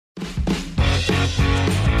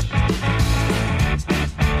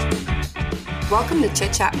Welcome to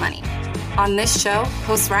Chit Chat Money. On this show,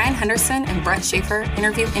 hosts Ryan Henderson and Brett Schaefer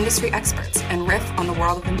interview industry experts and riff on the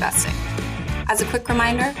world of investing. As a quick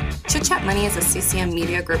reminder, Chit Chat Money is a CCM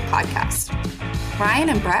Media Group podcast. Ryan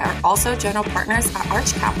and Brett are also general partners at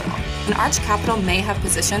Arch Capital, and Arch Capital may have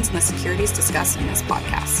positions in the securities discussed in this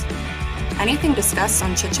podcast. Anything discussed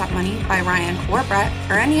on Chit Chat Money by Ryan or Brett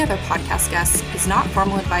or any other podcast guests is not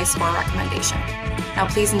formal advice or recommendation. Now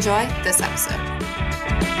please enjoy this episode.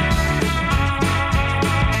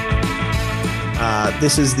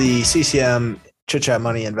 This is the CCM Chit Chat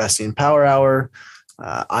Money Investing Power Hour.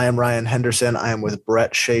 I am Ryan Henderson. I am with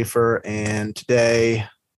Brett Schaefer. And today,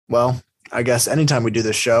 well, I guess anytime we do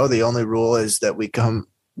this show, the only rule is that we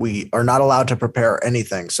are not allowed to prepare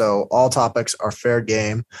anything. So all topics are fair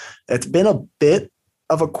game. It's been a bit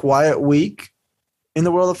of a quiet week in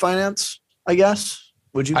the world of finance, I guess.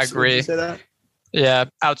 Would you say that? Yeah,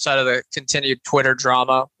 outside of the continued Twitter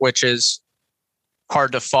drama, which is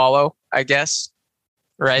hard to follow, I guess,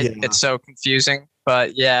 right? Yeah. It's so confusing.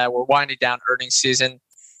 But yeah, we're winding down earnings season.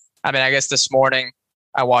 I mean, I guess this morning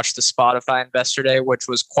I watched the Spotify Investor Day, which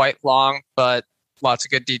was quite long, but lots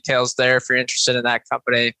of good details there. If you're interested in that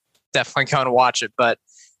company, definitely go and watch it. But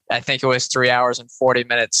I think it was 3 hours and 40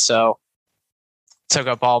 minutes. So took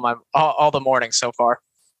up all the morning so far.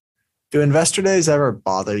 Do Investor Days ever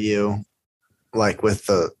bother you? Like with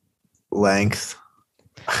the length?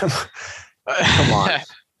 Come on.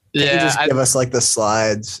 Can you just give us like the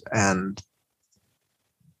slides and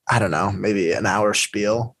I don't know, maybe an hour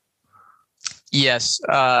spiel? Yes.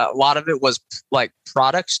 A lot of it was like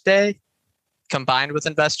Products Day combined with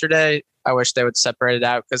Investor Day. I wish they would separate it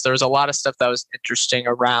out because there was a lot of stuff that was interesting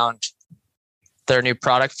around their new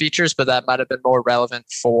product features, but that might have been more relevant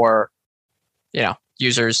for,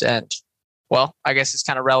 users. And well, I guess it's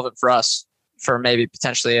kind of relevant for us for maybe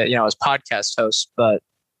potentially, as podcast hosts. But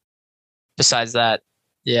besides that,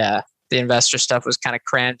 yeah, the investor stuff was kind of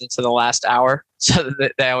crammed into the last hour. So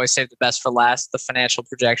they always save the best for last, the financial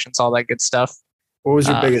projections, all that good stuff. What was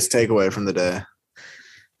your biggest takeaway from the day?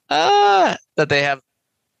 That they have,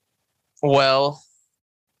 well,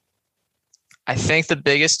 I think the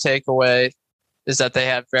biggest takeaway is that they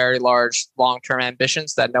have very large long-term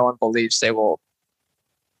ambitions that no one believes they will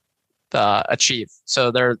achieve.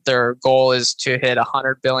 So their goal is to hit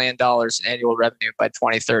 $100 billion in annual revenue by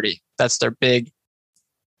 2030. That's their big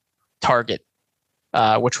target,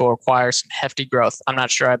 which will require some hefty growth. I'm not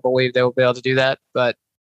sure I believe they will be able to do that, but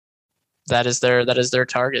that is their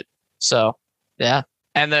target. So yeah.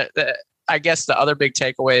 And I guess the other big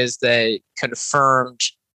takeaway is they confirmed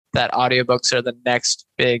that audiobooks are the next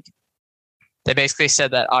big. They basically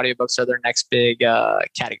said that audiobooks are their next big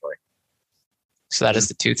category. So that is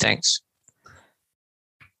the two things.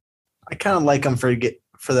 I kind of like them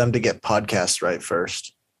for them to get podcasts right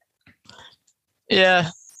first. Yeah,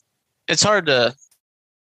 it's hard to.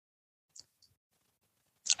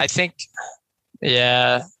 I think,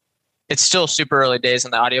 yeah, it's still super early days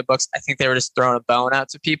in the audiobooks. I think they were just throwing a bone out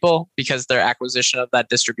to people because their acquisition of that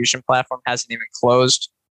distribution platform hasn't even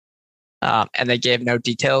closed. And they gave no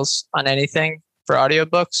details on anything for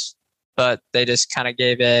audiobooks, but they just kind of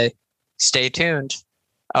gave a stay tuned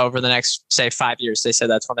over the next, say, 5 years. They said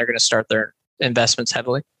that's when they're going to start their investments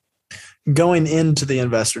heavily. Going into the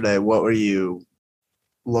Investor Day, what were you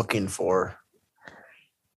looking for?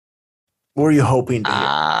 What were you hoping to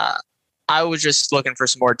hear? I was just looking for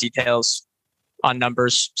some more details on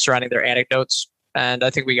numbers surrounding their anecdotes, and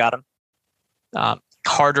I think we got them.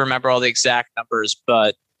 Hard to remember all the exact numbers,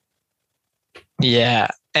 but yeah.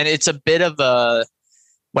 And it's a bit of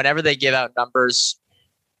whenever they give out numbers,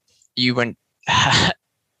 a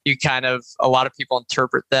lot of people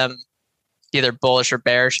interpret them either bullish or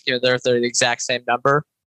bearish, they're the exact same number.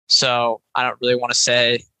 So I don't really want to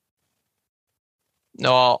say,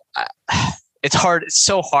 no, it's hard. It's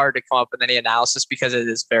so hard to come up with any analysis because it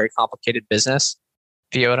is very complicated business.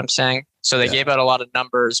 If you know what I'm saying? So they gave out a lot of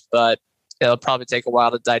numbers, but it'll probably take a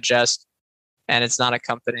while to digest. And it's not a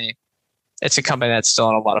company. It's a company that's still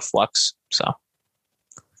in a lot of flux. So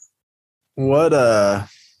what are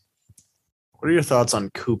your thoughts on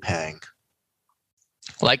Coupang?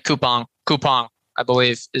 Like Coupang, I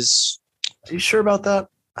believe is. Are you sure about that?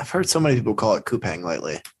 I've heard so many people call it Coupang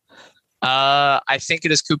lately. I think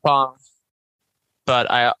it is Coupang, but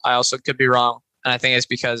I also could be wrong. And I think it's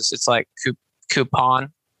because it's like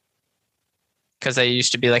coupon, because they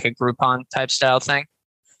used to be like a Groupon type style thing.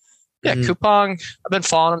 Yeah, Coupang, I've been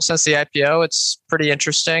following them since the IPO. It's pretty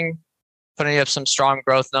interesting. Putting up some strong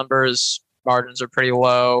growth numbers. Margins are pretty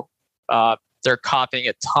low. They're copying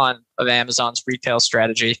a ton of Amazon's retail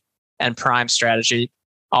strategy and Prime strategy,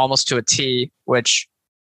 almost to a T, which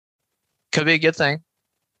Could be a good thing.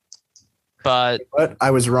 But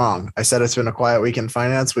I was wrong. I said it's been a quiet week in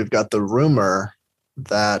finance. We've got the rumor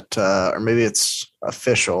that, or maybe it's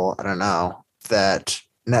official, I don't know, that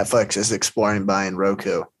Netflix is exploring buying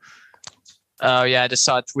Roku. oh yeah, I just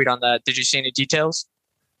saw a tweet on that. Did you see any details?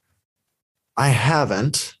 I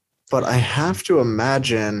haven't, but I have to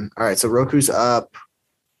imagine. All right, so Roku's up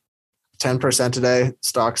 10% today.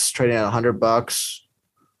 Stock's trading at $100.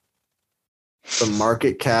 The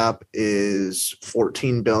market cap is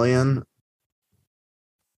 14 billion.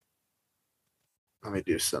 Let me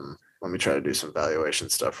try to do some valuation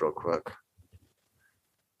stuff real quick.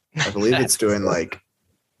 I believe it's doing about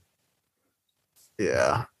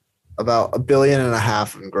 $1.5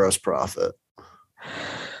 billion in gross profit.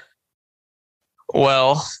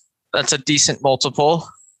 Well, that's a decent multiple.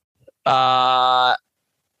 I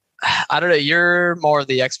don't know. You're more of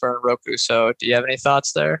the expert on Roku, so do you have any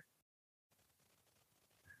thoughts there?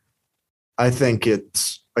 I think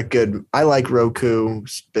it's I like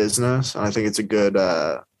Roku's business, and I think it's a good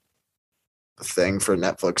thing for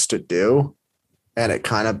Netflix to do. And it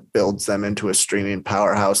kind of builds them into a streaming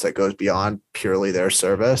powerhouse that goes beyond purely their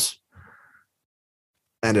service.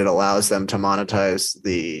 And it allows them to monetize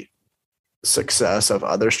the success of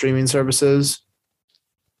other streaming services.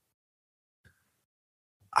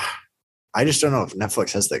 I just don't know if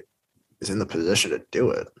Netflix is in the position to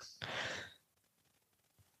do it.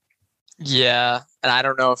 Yeah, and I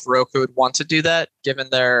don't know if Roku would want to do that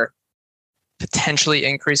given their potentially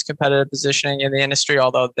increased competitive positioning in the industry,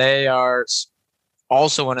 although they are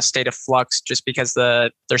also in a state of flux just because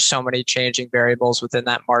there's so many changing variables within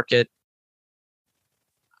that market.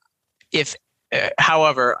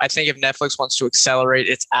 However, I think if Netflix wants to accelerate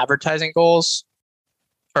its advertising goals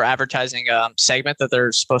or advertising segment that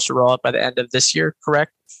they're supposed to roll out by the end of this year,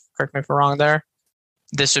 correct me if I'm wrong there,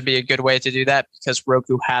 this would be a good way to do that because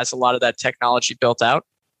Roku has a lot of that technology built out.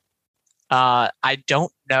 I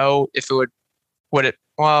don't know if it it would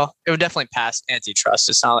definitely pass antitrust.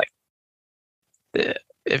 It's not like,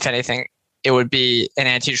 if anything, it would be an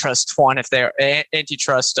antitrust one if they're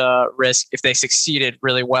antitrust risk if they succeeded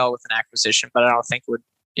really well with an acquisition, but I don't think it would,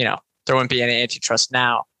 there wouldn't be any antitrust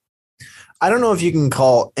now. I don't know if you can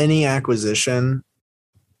call any acquisition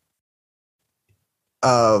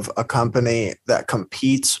of a company that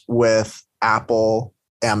competes with Apple,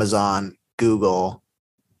 Amazon, Google,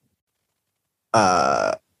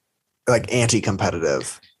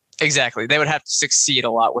 anti-competitive. Exactly. They would have to succeed a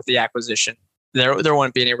lot with the acquisition. There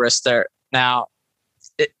wouldn't be any risk there. Now,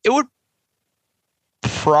 it would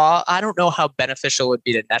I don't know how beneficial it would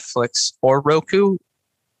be to Netflix or Roku.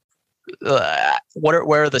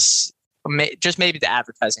 Where are just maybe the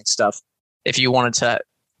advertising stuff. If you wanted to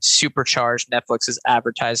supercharge Netflix's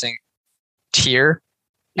advertising tier,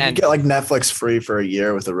 you get Netflix free for a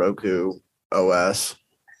year with the Roku OS.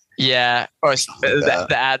 Yeah, or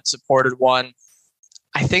the ad supported one.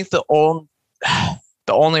 I think the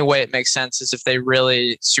only way it makes sense is if they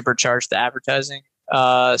really supercharge the advertising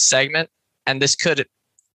segment, and this could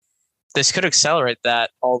accelerate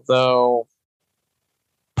that. Although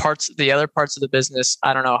the other parts of the business,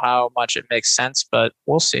 I don't know how much it makes sense, but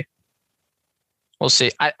we'll see. We'll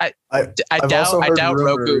see. I doubt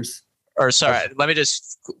Roku. Or sorry, let me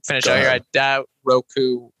just finish out here. I doubt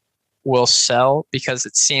Roku will sell because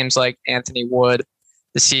it seems like Anthony Wood,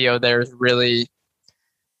 the CEO there, is really.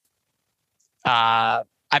 I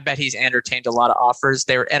bet he's entertained a lot of offers.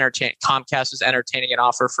 Comcast was entertaining an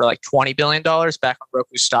offer for $20 billion back when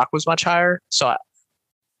Roku's stock was much higher. So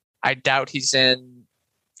I doubt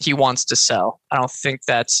he wants to sell. I don't think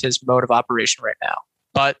that's his mode of operation right now,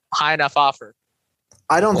 but high enough offer.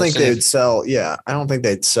 I don't think they'd sell. Yeah. I don't think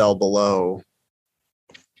they'd sell below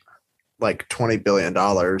 $20 billion.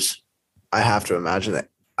 I have to imagine that.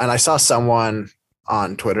 And I saw someone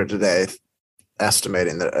on Twitter today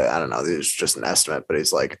estimating that, I don't know, it's just an estimate, but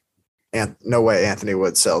he's like, no way Anthony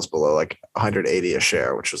Wood sells below 180 a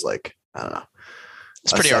share, which is I don't know.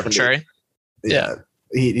 It's pretty 70, arbitrary. Yeah.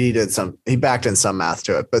 He backed in some math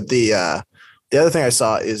to it. But the other thing I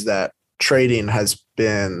saw is that trading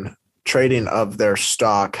of their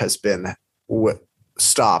stock has been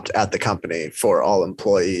stopped at the company for all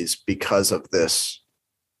employees because of this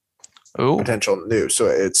potential news. So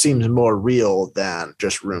it seems more real than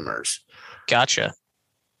just rumors. Gotcha.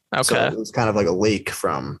 Okay. So it was kind of like a leak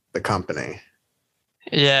from the company.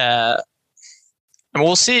 Yeah. And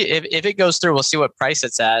we'll see if it goes through, we'll see what price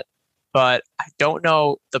it's at. But I don't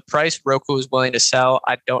know the price Roku is willing to sell.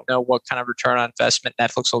 I don't know what kind of return on investment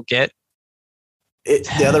Netflix will get.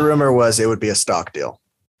 The other rumor was it would be a stock deal.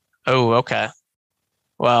 Oh, okay.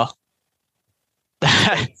 Well,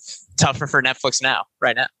 to tougher for Netflix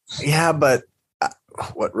right now. Yeah, but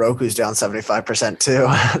Roku's down 75%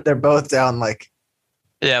 too. They're both down like.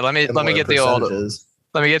 Yeah, let me get the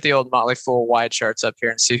old Motley Fool wide charts up here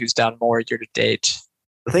and see who's down more year to date.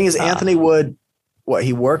 The thing is, Anthony Wood,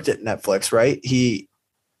 he worked at Netflix, right?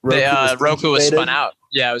 Roku was spun out.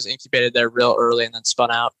 Yeah, it was incubated there real early and then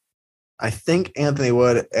spun out. I think Anthony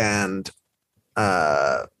Wood and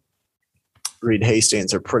Reed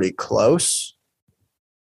Hastings are pretty close.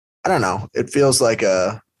 I don't know. It feels like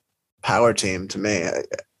a power team to me.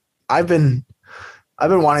 I've been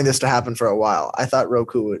wanting this to happen for a while. I thought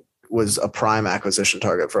Roku was a prime acquisition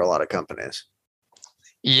target for a lot of companies.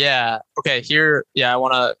 Yeah. Okay. Here. Yeah. I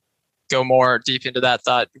want to go more deep into that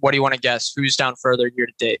thought. What do you want to guess? Who's down further year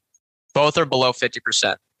to date? Both are below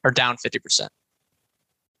 50% or down 50%.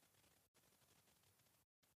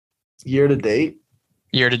 Year to date?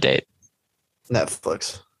 Year to date.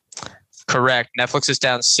 Netflix. Correct. Netflix is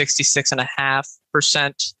down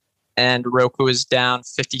 66.5% and Roku is down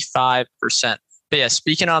 55%. But yeah,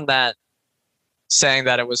 speaking on that, saying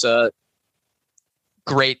that it was a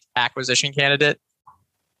great acquisition candidate,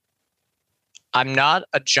 I'm not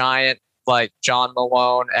a giant like John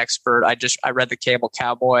Malone expert. I read The Cable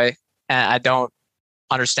Cowboy and I don't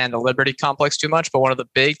understand the Liberty Complex too much. But one of the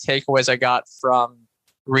big takeaways I got from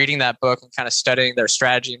reading that book and kind of studying their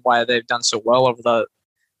strategy and why they've done so well over the,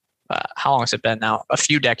 how long has it been now? A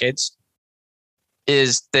few decades,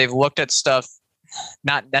 is they've looked at stuff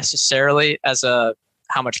not necessarily as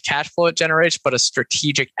how much cash flow it generates, but a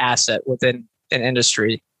strategic asset within an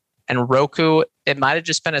industry. And Roku, it might have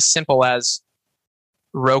just been as simple as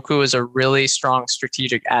Roku is a really strong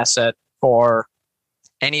strategic asset for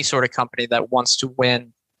any sort of company that wants to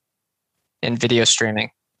win in video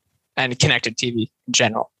streaming and connected TV in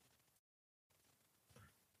general.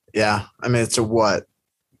 Yeah. I mean, it's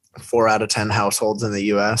 4 out of 10 households in the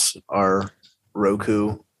US are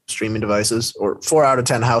Roku streaming devices, or 4 out of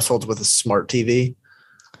 10 households with a smart TV.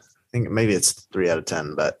 I think maybe it's 3 out of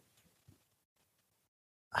 10, but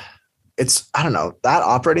I don't know, that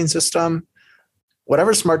operating system,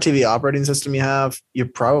 whatever smart TV operating system you have, you're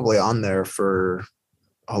probably on there for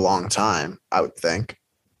a long time, I would think.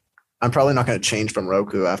 I'm probably not going to change from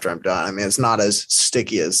Roku after I'm done. I mean, it's not as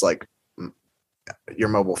sticky as like your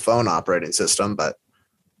mobile phone operating system, but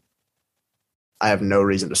I have no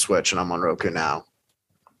reason to switch and I'm on Roku now.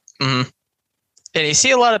 Mm-hmm. And you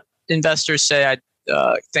see a lot of investors say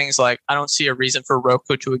things like, I don't see a reason for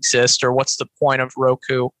Roku to exist, or what's the point of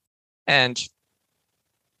Roku? And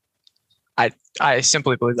I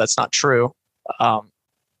simply believe that's not true.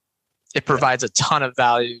 It provides a ton of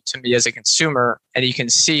value to me as a consumer. And you can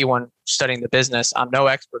see when studying the business, I'm no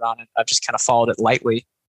expert on it. I've just kind of followed it lightly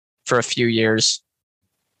for a few years.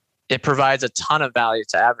 It provides a ton of value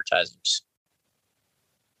to advertisers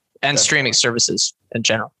and streaming services in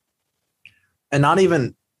general. And not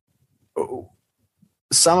even,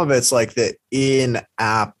 some of it's like the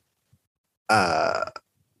in-app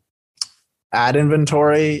ad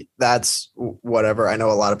inventory. That's whatever. I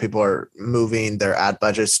know a lot of people are moving their ad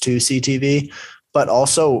budgets to CTV, but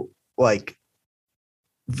also like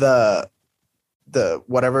the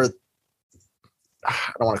whatever, I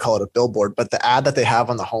don't want to call it a billboard, but the ad that they have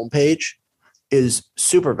on the homepage is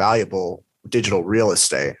super valuable digital real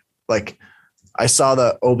estate. Like I saw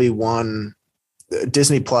the Obi-Wan,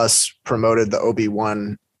 Disney Plus promoted the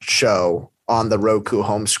Obi-Wan show on the Roku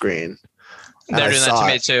home screen. They're doing that to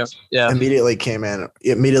me too. Yeah. Immediately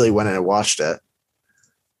went in and watched it.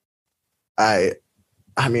 I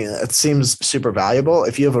mean, it seems super valuable.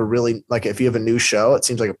 If you have if you have a new show, it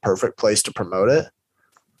seems like a perfect place to promote it.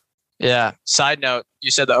 Yeah. Side note, you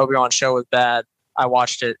said the Obi-Wan show was bad. I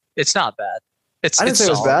watched it. It's not bad. I didn't say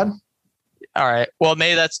it was bad. All right. Well,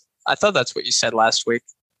 maybe I thought that's what you said last week,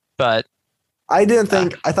 but I didn't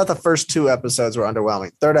think, I thought the first 2 episodes were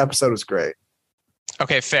underwhelming. 3rd episode was great.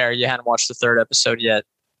 Okay, fair. You hadn't watched the 3rd episode yet,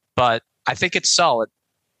 but I think it's solid.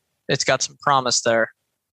 It's got some promise there.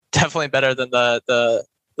 Definitely better than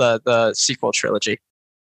the sequel trilogy.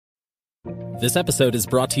 This episode is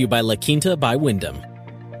brought to you by La Quinta by Wyndham.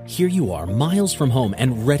 Here you are, miles from home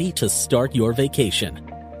and ready to start your vacation.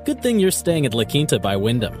 Good thing you're staying at La Quinta by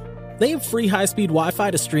Wyndham. They have free high-speed Wi-Fi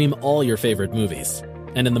to stream all your favorite movies.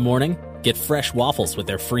 And in the morning, get fresh waffles with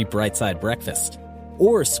their free Bright Side breakfast.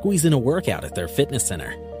 Or squeeze in a workout at their fitness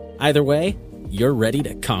center. Either way, you're ready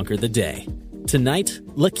to conquer the day. Tonight,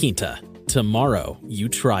 La Quinta. Tomorrow, you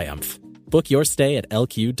triumph. Book your stay at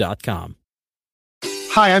lq.com.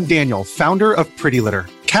 Hi, I'm Daniel, founder of Pretty Litter.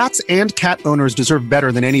 Cats and cat owners deserve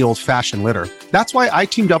better than any old-fashioned litter. That's why I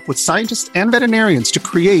teamed up with scientists and veterinarians to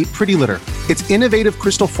create Pretty Litter. Its innovative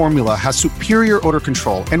crystal formula has superior odor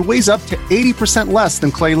control and weighs up to 80% less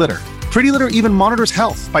than clay litter. Pretty Litter even monitors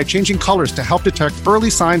health by changing colors to help detect early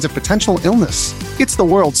signs of potential illness. It's the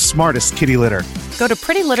world's smartest kitty litter. Go to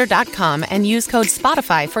prettylitter.com and use code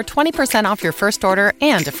SPOTIFY for 20% off your first order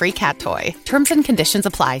and a free cat toy. Terms and conditions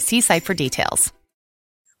apply. See site for details.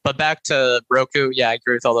 But back to Roku, yeah, I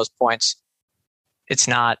agree with all those points. It's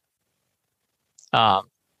not,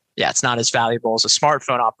 it's not as valuable as a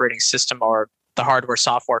smartphone operating system or the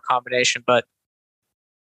hardware-software combination, but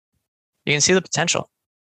you can see the potential.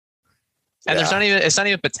 And it's not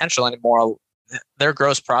even potential anymore. Their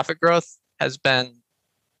gross profit growth has been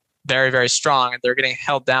very, very strong, and they're getting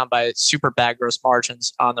held down by super bad gross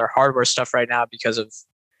margins on their hardware stuff right now because of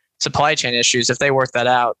supply chain issues. If they work that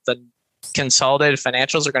out, then consolidated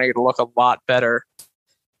financials are going to look a lot better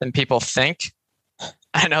than people think.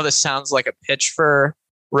 I know this sounds like a pitch for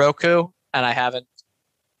Roku, and I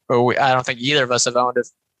don't think either of us have owned it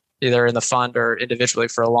either in the fund or individually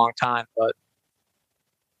for a long time, but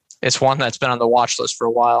it's one that's been on the watch list for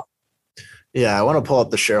a while. Yeah, I want to pull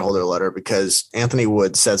up the shareholder letter because Anthony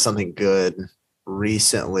Wood said something good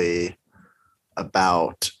recently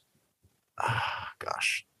about,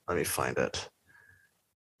 let me find it.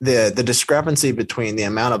 The discrepancy between the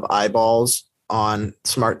amount of eyeballs on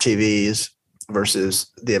smart TVs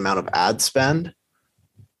versus the amount of ad spend.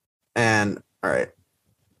 And all right,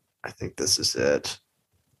 I think this is it.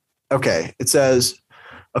 Okay, it says,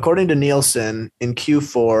 according to Nielsen, in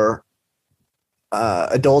Q4,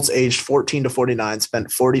 adults aged 14 to 49 spent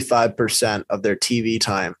 45% of their TV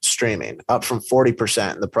time streaming, up from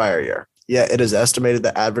 40% in the prior year. Yet it is estimated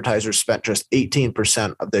that advertisers spent just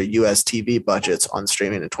 18% of their US TV budgets on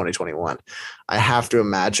streaming in 2021. I have to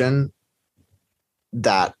imagine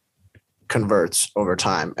that converts over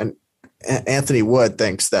time. And Anthony Wood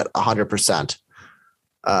thinks that 100%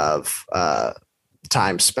 of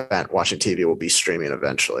time spent watching TV will be streaming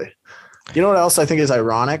eventually. You know what else I think is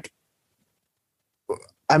ironic?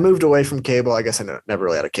 I moved away from cable. I guess I never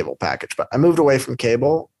really had a cable package, but I moved away from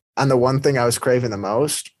cable. And the one thing I was craving the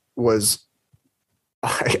most was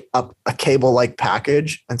a cable-like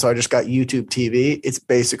package. And so I just got YouTube TV. It's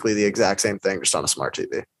basically the exact same thing, just on a smart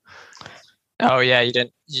TV. Oh yeah.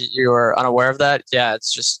 You were unaware of that? Yeah.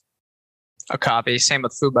 It's just a copy. Same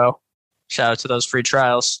with Fubo. Shout out to those free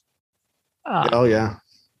trials. Oh yeah.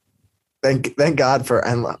 Thank God for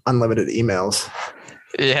unlimited emails.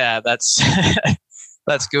 Yeah, that's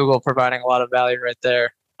that's Google providing a lot of value right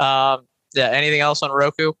there. Yeah. Anything else on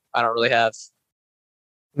Roku? I don't really have.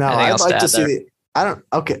 No, I'd like to see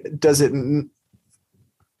okay.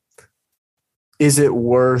 Is it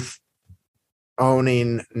worth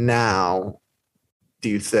owning now? Do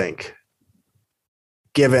you think,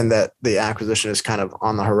 given that the acquisition is kind of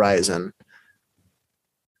on the horizon?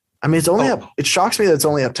 I mean, it's only up. It shocks me that it's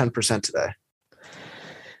only up 10% today.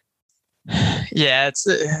 Yeah, it's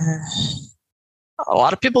a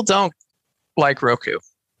lot of people don't like Roku.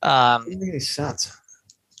 Doesn't make any sense.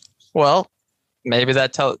 Well, maybe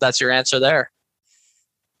that's your answer there.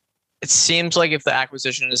 It seems like if the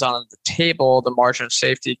acquisition is on the table, the margin of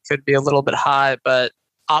safety could be a little bit high, but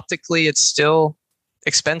optically, it's still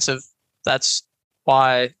expensive. That's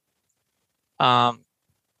why. No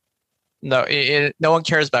one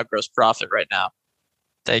cares about gross profit right now.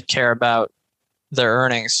 They care about their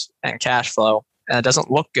earnings and cash flow, and it doesn't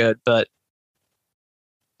look good, but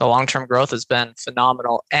the long-term growth has been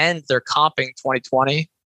phenomenal, and they're comping 2020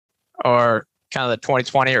 or kind of the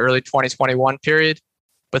 2020 early 2021 period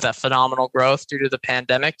with that phenomenal growth due to the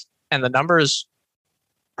pandemic, and the numbers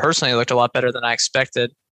personally looked a lot better than I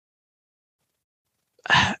expected.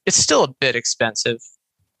 It's still a bit expensive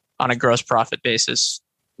on a gross profit basis.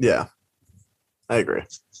 Yeah, I agree.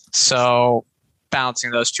 So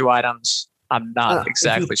balancing those two items, I'm not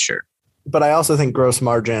exactly sure. But I also think gross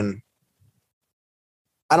margin,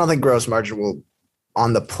 I don't think gross margin will,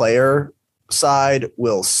 on the player side,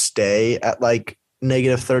 will stay at like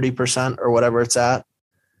negative 30% or whatever it's at.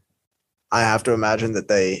 I have to imagine that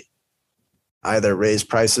they either raise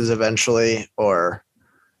prices eventually or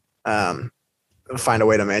find a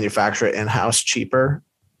way to manufacture it in-house cheaper.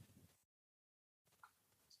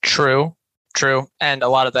 True. And a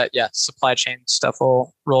lot of that, supply chain stuff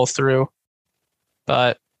will roll through,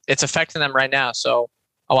 but it's affecting them right now. So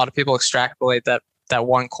a lot of people extrapolate that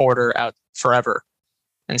one quarter out forever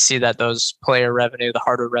and see that those player revenue, the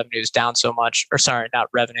hardware revenue is down so much, or sorry, not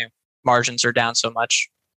revenue, margins are down so much.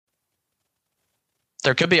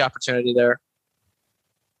 There could be opportunity there.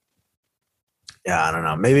 Yeah, I don't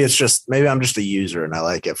know. Maybe I'm just a user and I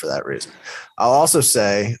like it for that reason. I'll also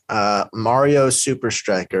say Mario Super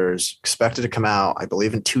Strikers expected to come out, I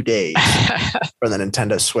believe, in 2 days for the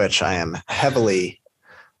Nintendo Switch. I am heavily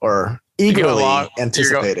or eagerly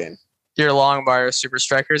anticipating. You're long Mario Super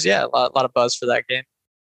Strikers. Yeah, a lot of buzz for that game.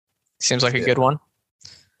 Seems like a good one.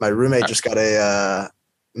 My roommate just got a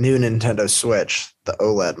new Nintendo Switch, the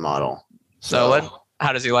OLED model. So OLED?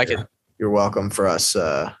 How does he like it? You're welcome for us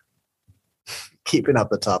keeping up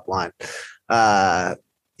the top line.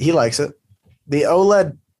 He likes it. The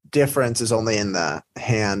OLED difference is only in the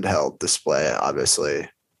handheld display, obviously.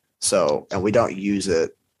 So, and we don't use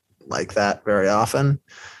it like that very often.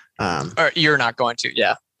 Or you're not going to,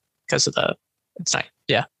 yeah, because of it's not,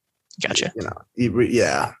 yeah, gotcha.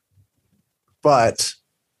 Yeah, but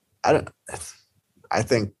I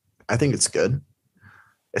think it's good.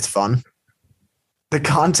 It's fun. The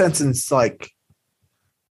content's like,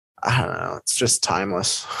 I don't know. It's just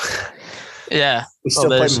timeless. Yeah. We still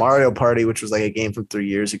play Mario Party, which was like a game from 3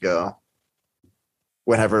 years ago.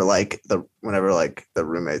 Whenever the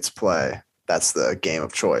roommates play, that's the game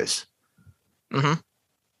of choice. Mm-hmm.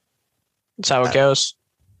 That's how it goes.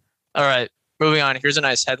 All right. Moving on. Here's a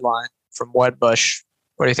nice headline from Wedbush.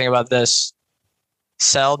 What do you think about this?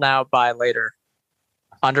 Sell now, buy later.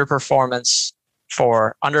 Initiate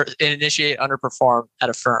underperform at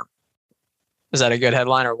a firm. Is that a good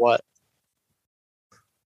headline or what?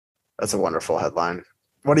 That's a wonderful headline.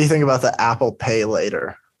 What do you think about the Apple Pay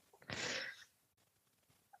Later?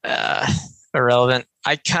 Irrelevant.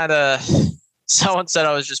 Someone said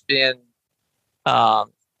I was just being, I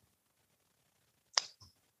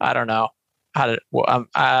don't know I'm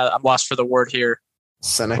lost for the word here.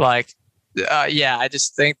 Cynic. Yeah, I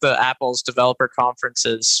just think the Apple's developer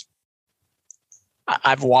conferences,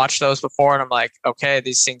 I've watched those before and I'm like, okay,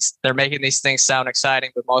 these things, they're making these things sound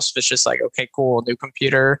exciting, but most of it's just like, okay, cool, new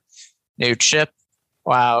computer, new chip.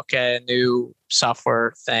 Wow, okay, new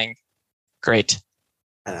software thing. Great.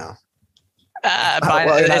 I know.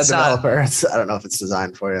 Well, you're not a developer. I don't know if it's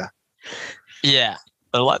designed for you. Yeah,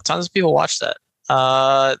 but tons of people watch that.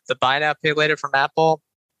 The buy now, pay later from Apple,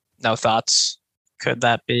 no thoughts. Could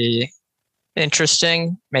that be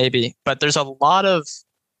interesting? Maybe. But there's a lot of,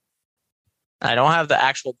 I don't have the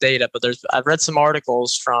actual data, but I've read some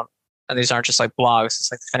articles from, and these aren't just like blogs,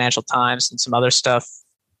 it's like the Financial Times and some other stuff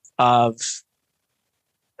of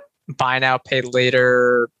buy now, pay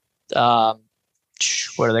later, what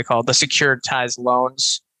are they called? The securitized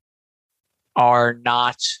loans are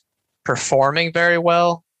not performing very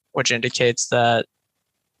well, which indicates that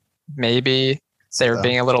maybe they're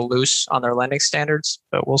being a little loose on their lending standards,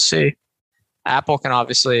 but we'll see. Apple can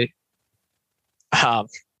obviously,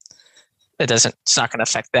 it's not going to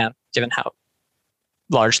affect them given how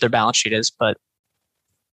large their balance sheet is, but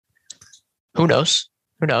who knows?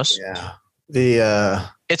 Yeah.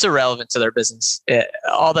 It's irrelevant to their business.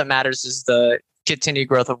 All that matters is the continued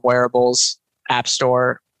growth of wearables, App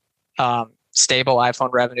Store, stable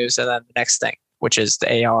iPhone revenues, and then the next thing, which is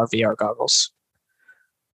the AR, VR goggles.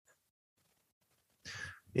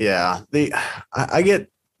 Yeah. I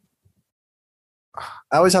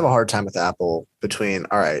always have a hard time with Apple between,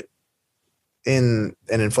 all right, in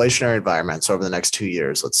an inflationary environment, so over the next 2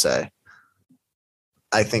 years, let's say,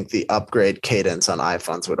 I think the upgrade cadence on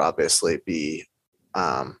iPhones would obviously be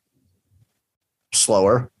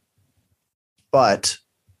slower, but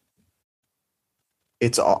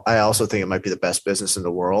I also think it might be the best business in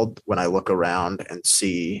the world when I look around and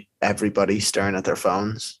see everybody staring at their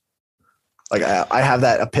phones. Like I have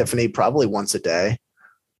that epiphany probably once a day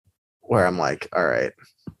where I'm like, all right,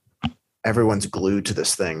 everyone's glued to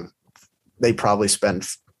this thing. They probably spend,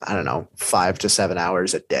 I don't know, 5 to 7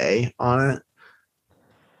 hours a day on it.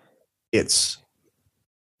 It's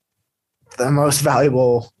the most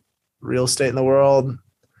valuable real estate in the world.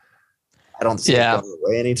 I don't see it going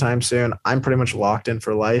away anytime soon. I'm pretty much locked in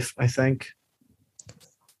for life, I think.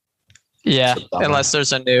 Yeah, unless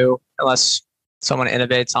someone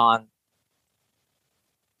innovates on,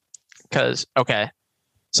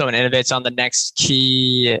 someone innovates on the next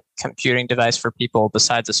key computing device for people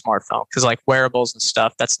besides a smartphone. Because like wearables and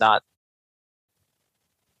stuff, that's not,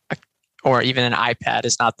 or even an iPad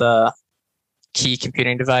is not the key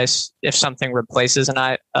computing device. If something replaces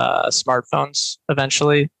smartphones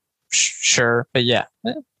eventually, sure. But yeah,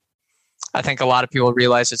 I think a lot of people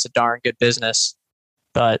realize it's a darn good business.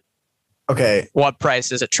 But okay, what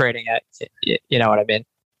price is it trading at? You know what I mean?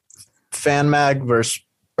 FanMag versus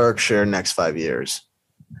Berkshire next 5 years.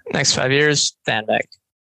 Next 5 years, FanMag.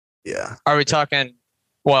 Yeah. Are we talking?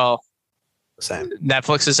 Well, same.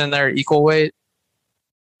 Netflix is in there equal weight.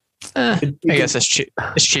 I guess it's cheap.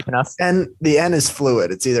 It's cheap enough. And the N is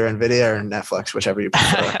fluid. It's either NVIDIA or Netflix, whichever you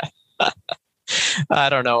prefer. I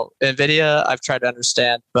don't know. NVIDIA, I've tried to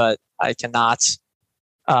understand, but I cannot.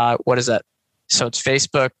 What is that? So it's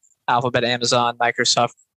Facebook, Alphabet, Amazon,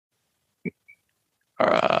 Microsoft.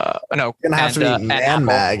 No, It's gonna have to be Man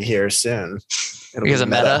Mag here soon. Because of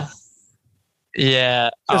Meta.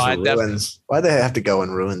 Yeah. Why they have to go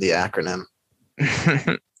and ruin the acronym?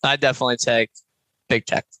 I definitely take big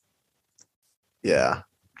tech. Yeah.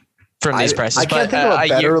 From these prices. I can't think of a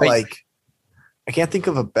better I can't think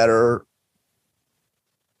of a better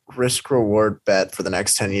risk reward bet for the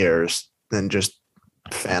next 10 years than just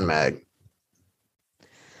FanMag.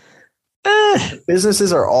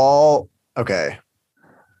 Businesses are all okay.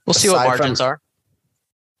 We'll see what margins are.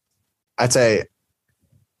 I'd say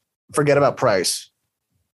forget about price.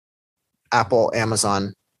 Apple,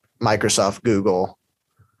 Amazon, Microsoft, Google.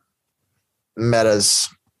 Meta's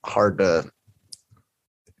hard to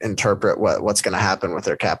interpret what's going to happen with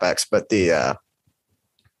their CapEx, but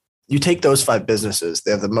you take those 5 businesses,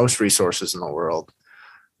 they have the most resources in the world.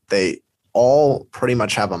 They all pretty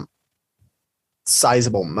much have a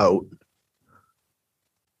sizable moat,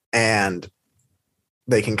 and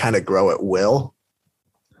they can kind of grow at will.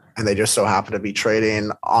 And they just so happen to be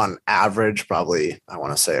trading on average, probably, I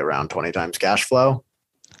want to say around 20 times cash flow.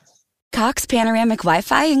 Cox Panoramic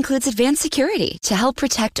Wi-Fi includes advanced security to help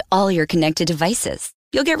protect all your connected devices.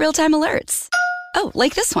 You'll get real-time alerts. Oh,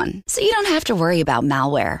 like this one, so you don't have to worry about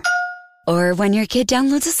malware. Or when your kid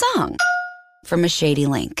downloads a song from a shady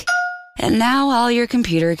link. And now all your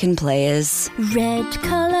computer can play is red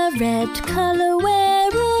color, where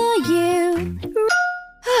are you?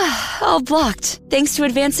 All blocked, thanks to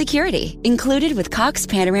advanced security, included with Cox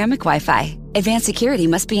Panoramic Wi-Fi. Advanced security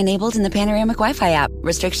must be enabled in the Panoramic Wi-Fi app.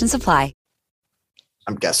 Restrictions apply.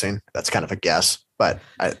 I'm guessing. That's kind of a guess, but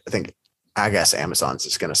I guess Amazon's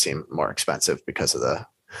is going to seem more expensive because of the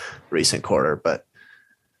recent quarter, but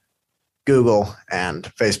Google and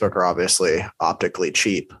Facebook are obviously optically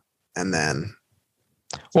cheap. And then,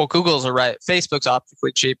 well, Facebook's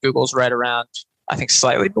optically cheap. Google's right around, I think,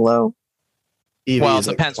 slightly below. EV well, is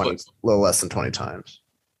it depends. A little less than 20 times.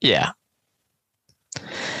 Yeah.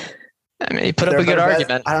 I mean, you put up a good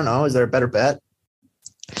argument. I don't know. Is there a better bet?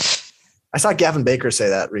 I saw Gavin Baker say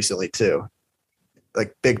that recently too.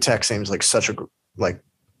 Like big tech seems like such a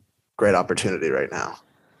great opportunity right now.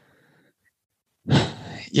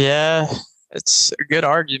 Yeah, it's a good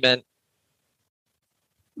argument.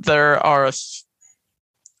 There are a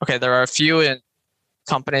few in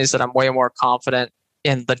companies that I'm way more confident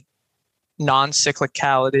in the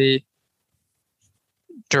non-cyclicality,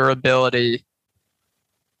 durability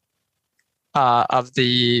of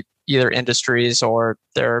the either industries or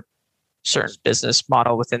their certain business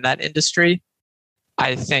model within that industry.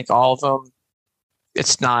 I think all of them,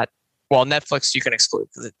 it's not, well, Netflix you can exclude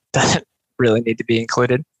because it doesn't really need to be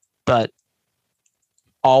included, but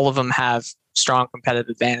all of them have strong competitive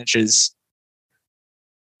advantages.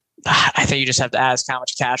 I think you just have to ask how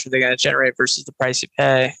much cash are they going to generate versus the price you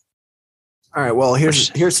pay. All right. Well, here's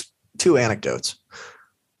 2 anecdotes.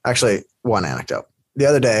 Actually, 1 anecdote. The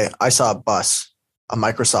other day, I saw a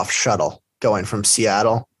Microsoft shuttle going from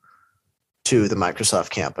Seattle to the Microsoft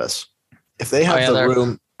campus. If they have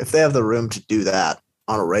the room to do that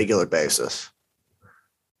on a regular basis,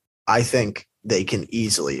 I think they can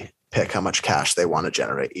easily pick how much cash they want to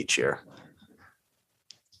generate each year.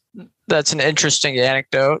 That's an interesting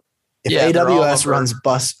anecdote. If AWS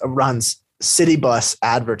runs city bus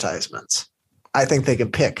advertisements, I think they can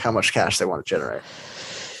pick how much cash they want to generate.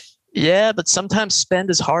 Yeah, but sometimes spend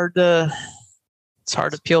is hard to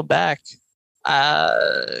peel back.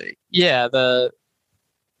 They're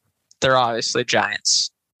obviously giants.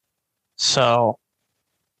 So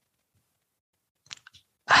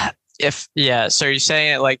so you're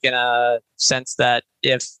saying it like in a sense that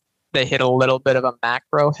if they hit a little bit of a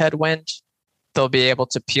macro headwind, they'll be able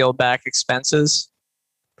to peel back expenses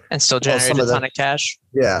and still generate a ton of cash?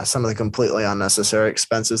 Yeah, some of the completely unnecessary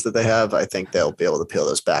expenses that they have, I think they'll be able to peel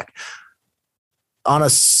those back. On a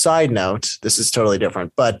side note, this is totally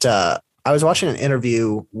different, but I was watching an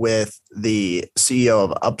interview with the CEO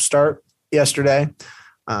of Upstart yesterday.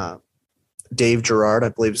 Dave Gerard, I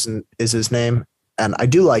believe is his name. And I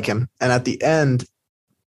do like him. And at the end,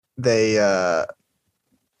 the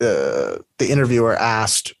interviewer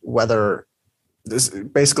asked whether this is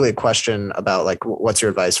basically a question about like, what's your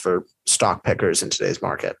advice for stock pickers in today's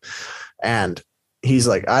market? And he's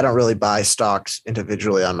like, I don't really buy stocks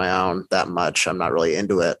individually on my own that much. I'm not really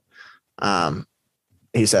into it.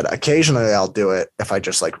 He said, occasionally I'll do it if I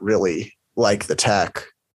just like really like the tech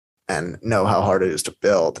and know how hard it is to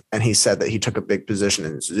build. And he said that he took a big position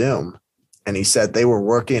in Zoom, and he said they were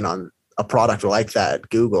working on a product like that at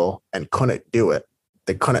Google and couldn't do it.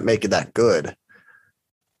 They couldn't make it that good.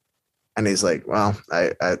 And he's like, well,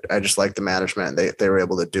 I just like the management. They were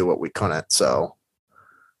able to do what we couldn't. So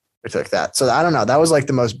we took that. So I don't know. That was like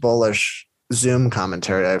the most bullish Zoom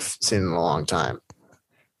commentary I've seen in a long time.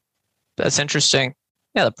 That's interesting.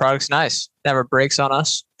 Yeah, the product's nice. Never breaks on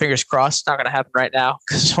us. Fingers crossed. Not going to happen right now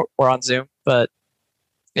because we're on Zoom. But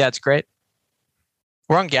yeah, it's great.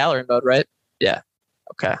 We're on gallery mode, right? Yeah.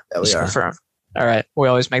 Okay. Yeah, we are. Confirm. All right. We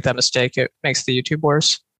always make that mistake. It makes the YouTube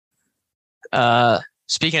worse.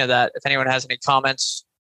 Speaking of that, if anyone has any comments,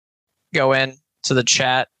 go in to the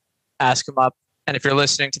chat, ask them up. And if you're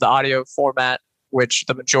listening to the audio format, which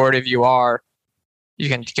the majority of you are, you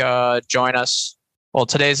can join us. Well,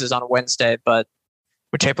 today's is on Wednesday, but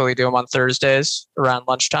we typically do them on Thursdays around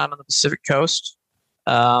lunchtime on the Pacific Coast.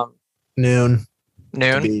 Noon.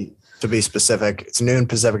 Noon. To be specific, it's noon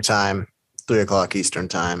Pacific time, 3:00 Eastern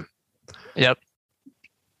time. Yep.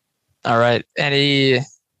 All right.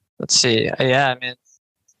 Let's see. Yeah, I mean,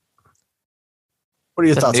 what are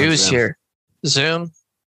your the thoughts on news Zoom? here? Zoom.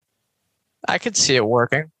 I could see it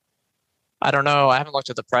working. I don't know. I haven't looked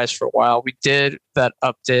at the price for a while. We did that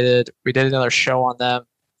updated. We did another show on them.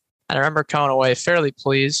 And I remember coming away fairly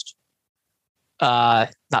pleased.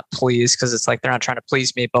 Not pleased because it's like they're not trying to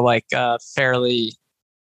please me, but like fairly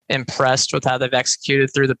impressed with how they've executed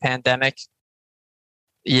through the pandemic.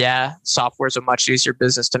 Yeah, software is a much easier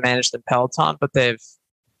business to manage than Peloton, but they've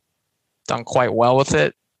done quite well with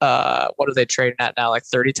it. What are they trading at now? Like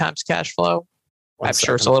 30 times cash flow? I'm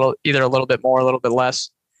sure it's either a little bit more, a little bit less.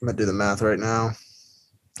 I'm going to do the math right now.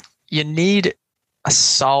 You need a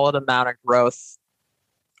solid amount of growth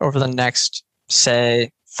over the next,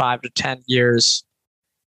 say, 5 to 10 years,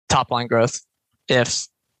 top line growth, I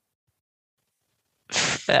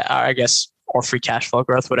guess, or free cash flow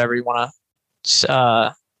growth, whatever you want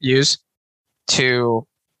to use, to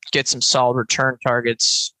get some solid return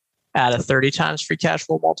targets at a 30 times free cash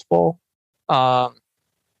flow multiple. But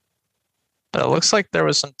it looks like there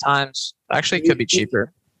was some times, actually it could be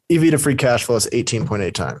cheaper. EV to free cash flow is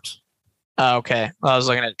 18.8 times. Okay. Well, I was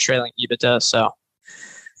looking at trailing EBITDA. So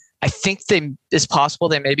I think it's possible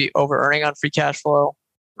they may be over earning on free cash flow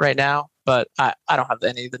right now, but I don't have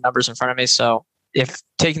any of the numbers in front of me. So if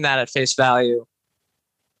taking that at face value,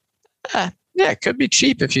 yeah, it could be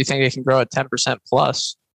cheap if you think it can grow at 10%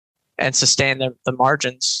 plus and sustain the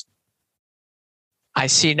margins. I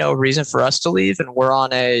see no reason for us to leave, and we're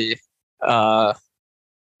on a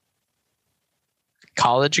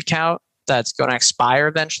college account that's going to expire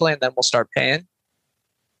eventually, and then we'll start paying.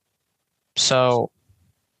 So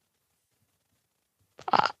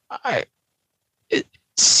it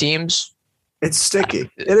seems it's sticky.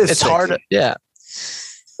 It's sticky. Hard. Yeah,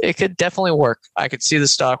 it could definitely work. I could see the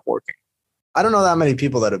stock working. I don't know that many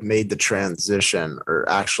people that have made the transition, or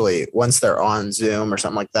actually once they're on Zoom or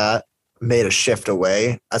something like that, made a shift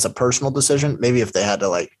away as a personal decision. Maybe if they had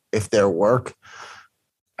to, if their work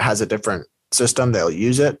has a different system, they'll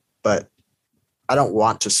use it. But I don't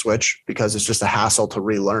want to switch because it's just a hassle to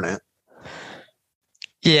relearn it.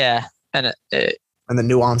 Yeah. And the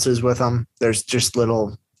nuances with them, there's just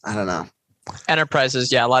little, I don't know.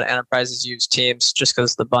 Enterprises. Yeah. A lot of enterprises use Teams just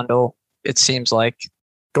because the bundle, it seems like.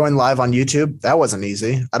 Going live on YouTube, that wasn't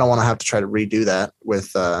easy. I don't want to have to try to redo that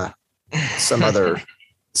with some other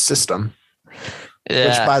system. Yeah,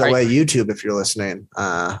 which, by the way, YouTube, if you're listening,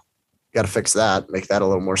 got to fix that, make that a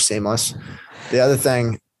little more seamless. The other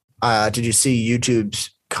thing, did you see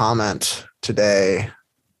YouTube's comment today?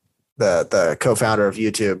 The co-founder of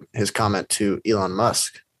YouTube, his comment to Elon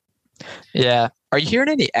Musk. Yeah. Are you hearing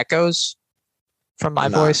any echoes from my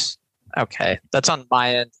voice? Okay. That's on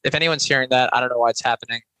my end. If anyone's hearing that, I don't know why it's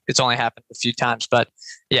happening. It's only happened a few times, but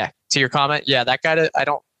yeah, to your comment. Yeah. That guy,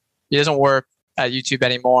 he doesn't work at YouTube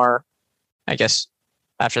anymore. I guess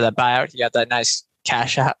after that buyout, he got that nice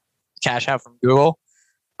cash out from Google.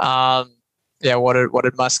 Yeah. What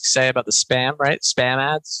did Musk say about the spam, right? Spam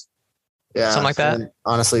ads. Yeah. Something like that.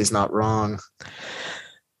 Honestly, he's not wrong.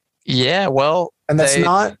 Yeah. Well, and that's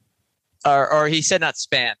not, or he said not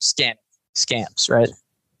spam, scams, right?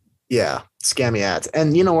 Yeah, scammy ads.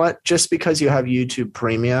 And you know what? Just because you have YouTube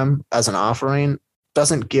Premium as an offering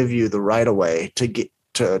doesn't give you the right of way to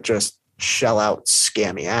just shell out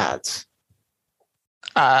scammy ads.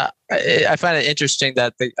 I find it interesting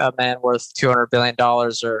that a man worth $200 billion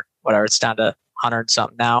or whatever, it's down to 100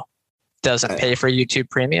 something now, doesn't pay for YouTube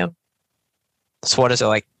Premium. So what is it,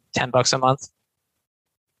 like $10 a month?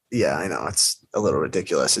 Yeah, I know. It's a little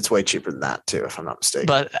ridiculous. It's way cheaper than that too, if I'm not mistaken.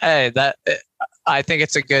 But hey, I think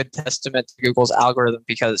it's a good testament to Google's algorithm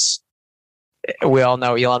because we all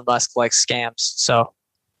know Elon Musk likes scams. So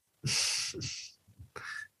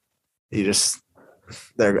you just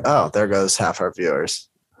there. Oh, there goes half our viewers.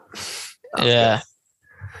 Yeah.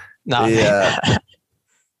 No.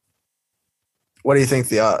 What do you think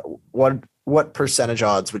what percentage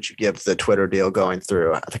odds would you give the Twitter deal going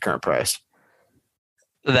through at the current price?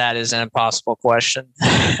 That is an impossible question.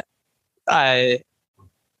 I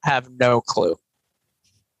have no clue.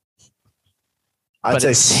 I'd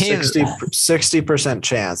say 60%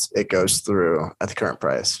 chance it goes through at the current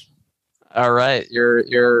price. All right.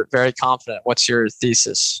 You're very confident. What's your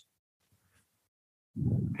thesis?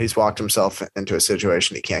 He's walked himself into a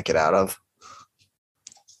situation he can't get out of.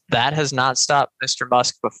 That has not stopped Mr.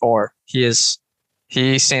 Musk before. He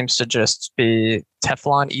seems to just be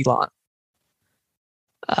Teflon Elon.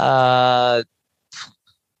 I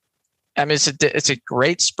mean, it's a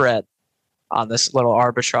great spread on this little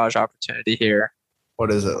arbitrage opportunity here.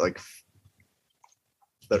 What is it, like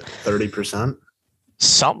 30%?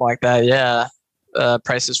 Something like that, yeah.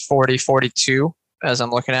 Price is 42 as I'm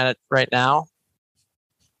looking at it right now.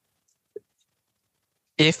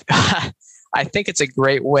 If I think it's a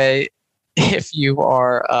great way if you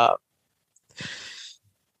are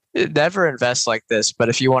never invest like this, but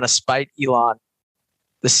if you want to spite Elon,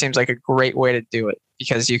 this seems like a great way to do it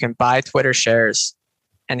because you can buy Twitter shares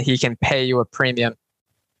and he can pay you a premium.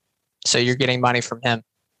 So you're getting money from him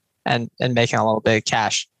and making a little bit of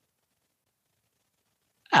cash.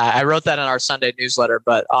 I wrote that in our Sunday newsletter,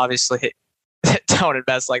 but obviously don't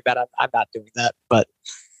invest like that. I'm not doing that, but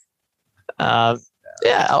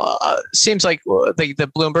seems like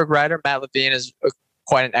the Bloomberg writer, Matt Levine, is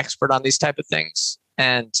quite an expert on these type of things.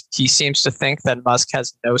 And he seems to think that Musk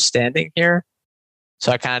has no standing here.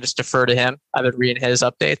 So I kind of just defer to him. I've been reading his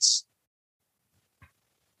updates.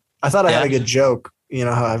 I thought I had a good joke. You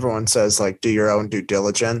know how everyone says, like, do your own due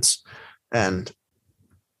diligence, and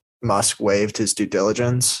Musk waived his due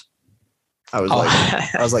diligence. I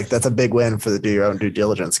was like, that's a big win for the do your own due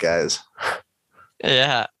diligence guys.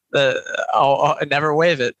 Yeah. I'll never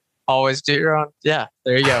waive it. Always do your own. Yeah.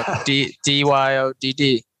 There you go.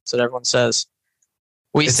 DYODD. That's what everyone says.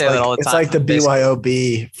 We say that all the time. It's like the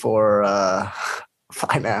BYOB for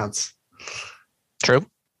finance. True.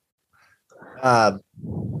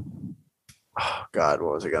 Oh God,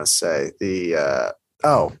 what was I going to say?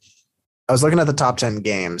 I was looking at the top 10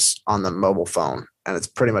 games on the mobile phone, and it's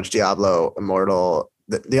pretty much Diablo Immortal.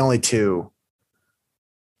 The only two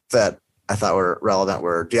that I thought were relevant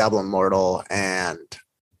were Diablo Immortal and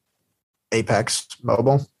Apex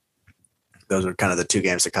Mobile. Those are kind of the two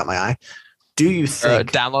games that caught my eye. Do you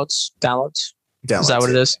think downloads? Is that what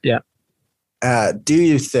it is? Yeah. Do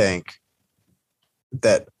you think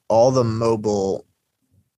that all the mobile,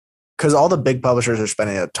 because all the big publishers are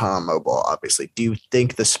spending a ton on mobile, obviously, do you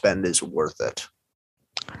think the spend is worth it?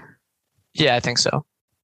 Yeah, I think so.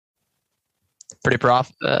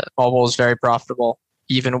 Mobile is very profitable,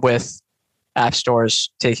 even with app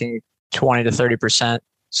stores taking 20 to 30%.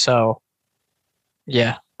 So,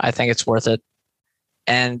 yeah, I think it's worth it.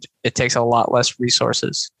 And it takes a lot less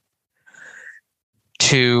resources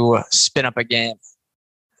to spin up a game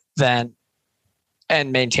and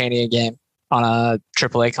maintaining a game on a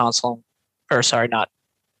AAA console, or sorry, not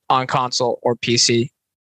on console or PC.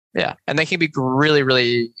 Yeah. And they can be really,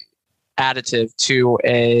 really additive to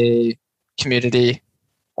a community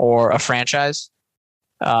or a franchise.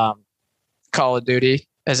 Call of Duty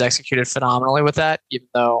has executed phenomenally with that, even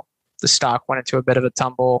though the stock went into a bit of a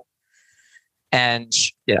tumble. And,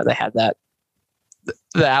 they had that.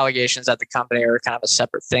 The allegations at the company are kind of a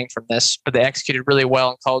separate thing from this, but they executed really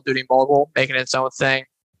well in Call of Duty Mobile, making it its own thing.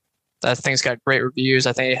 That thing's got great reviews.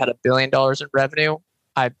 I think it had $1 billion in revenue.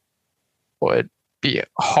 I would be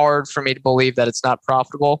hard for me to believe that it's not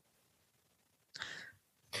profitable.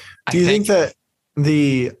 Do you think that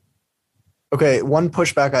one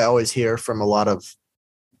pushback I always hear from a lot of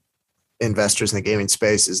investors in the gaming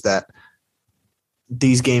space is that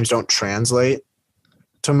these games don't translate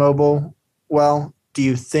to mobile well. Do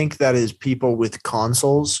you think that is people with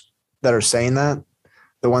consoles that are saying that?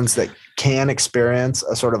 The ones that can experience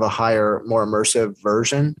a sort of a higher, more immersive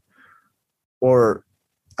version? Or,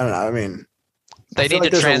 I don't know, I mean... They need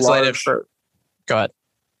to translate it for... Go ahead.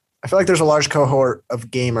 I feel like there's a large cohort of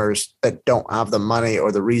gamers that don't have the money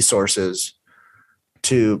or the resources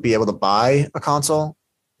to be able to buy a console.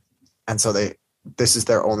 And so this is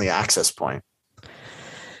their only access point.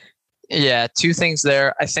 Yeah, two things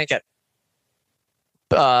there. I think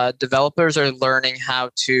developers are learning how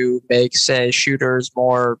to make, say, shooters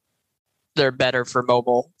more they're better for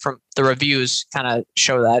mobile. From the reviews kind of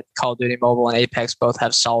show that Call of Duty Mobile and Apex both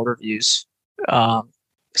have solid reviews.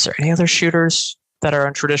 Is there any other shooters that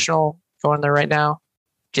are untraditional going there right now?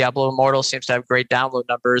 Diablo Immortal seems to have great download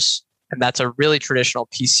numbers, and that's a really traditional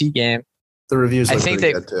PC game. The reviews look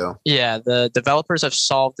pretty good too. Yeah, the developers have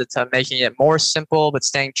solved it to making it more simple but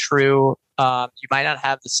staying true. You might not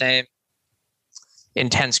have the same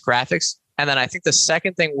intense graphics. And then I think the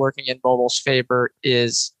second thing working in mobile's favor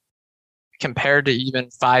is, compared to even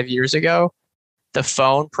 5 years ago, the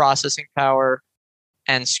phone processing power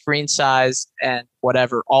and screen size and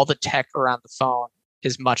whatever, all the tech around the phone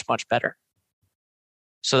is much, much better.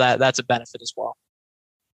 So that's a benefit as well.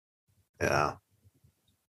 Yeah.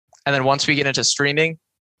 And then once we get into streaming,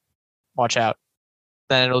 watch out.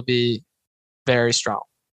 Then it'll be very strong.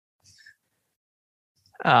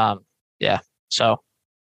 Yeah. So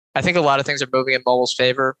I think a lot of things are moving in mobile's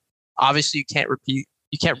favor. Obviously, you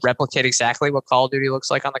can't replicate exactly what Call of Duty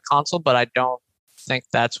looks like on the console, but I don't think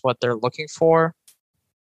that's what they're looking for.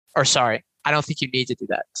 Or sorry, I don't think you need to do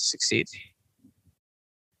that to succeed.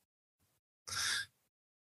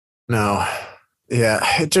 No. Yeah.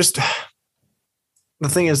 The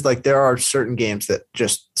thing is, like, there are certain games that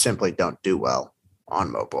just simply don't do well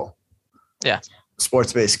on mobile. Yeah.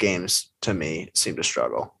 Sports-based games, to me, seem to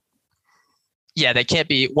struggle. Yeah, they can't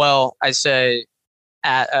be. Well, I say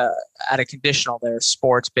at a conditional, they're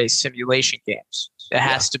sports-based simulation games. It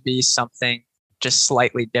has to be something just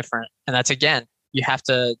slightly different, and that's, again, you have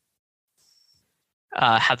to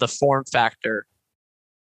have the form factor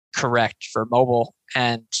correct for mobile.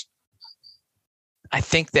 And I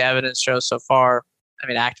think the evidence shows so far. I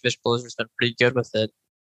mean, Activision Blizzard's been pretty good with it.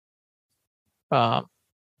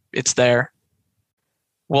 It's there.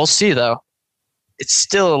 We'll see, though. It's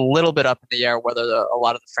still a little bit up in the air whether a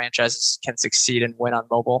lot of the franchises can succeed and win on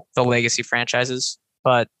mobile, the legacy franchises.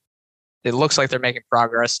 But it looks like they're making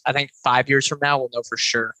progress. I think 5 years from now, we'll know for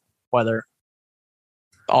sure whether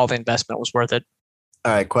all the investment was worth it.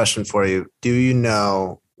 All right, question for you. Do you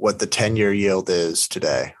know what the 10-year yield is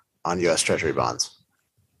today on U.S. Treasury bonds?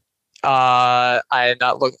 I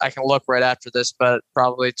can look right after this, but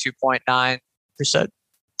probably 2.9%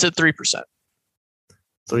 to 3%.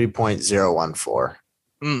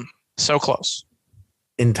 3.014. So close.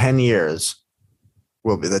 In 10 years,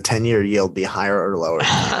 will the 10-year yield be higher or lower?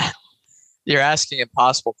 You're asking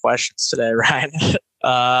impossible questions today, Ryan.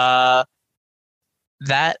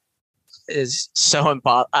 That is so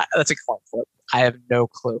impossible. That's a coin flip. I have no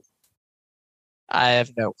clue. I'm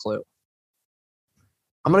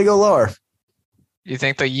going to go lower. You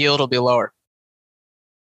think the yield will be lower?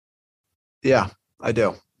 Yeah, I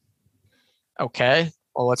do. Okay.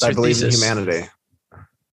 Well, what's your believe thesis? In humanity.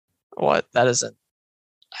 What? That isn't.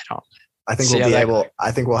 I don't. I think we'll be able.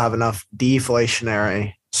 I think we'll have enough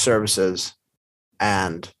deflationary services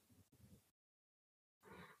and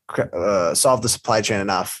solve the supply chain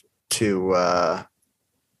enough to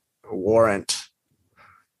warrant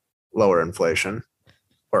lower inflation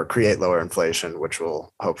or create lower inflation, which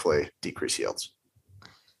will hopefully decrease yields.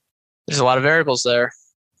 There's a lot of variables there.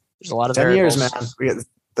 There's a lot of 10 variables. years, man.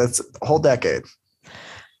 That's a whole decade.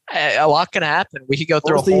 A lot can happen. We could go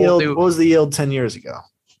through what was the yield 10 years ago?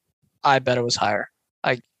 I bet it was higher.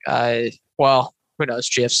 Well, who knows?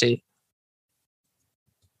 GFC.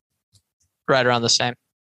 Right around the same.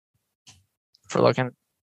 If we're looking,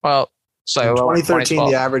 well, so in 2013,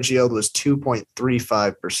 the average yield was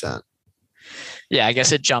 2.35%. Yeah, I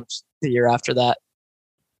guess it jumped the year after that.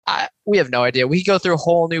 We have no idea. We could go through a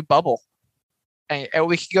whole new bubble. And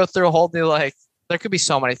we could go through a whole new, there could be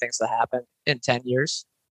so many things that happen in 10 years.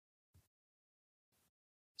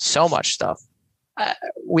 So much stuff.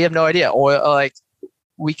 We have no idea. Or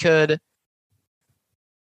we could,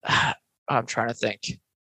 I'm trying to think.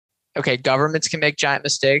 Okay, governments can make giant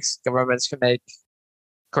mistakes. Governments can make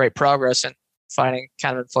great progress in fighting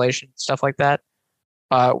kind of inflation, stuff like that.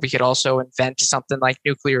 We could also invent something like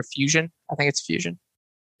nuclear fusion. I think it's fusion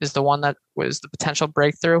is the one that was the potential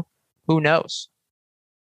breakthrough. Who knows?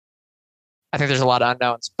 I think there's a lot of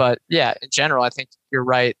unknowns. But yeah, in general, I think you're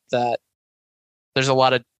right that there's a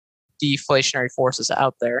lot of deflationary forces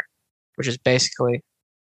out there, which is basically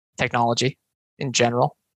technology in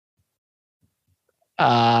general.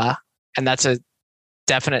 And that's a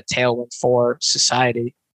definite tailwind for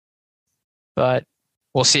society. But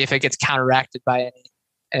we'll see if it gets counteracted by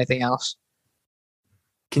anything else.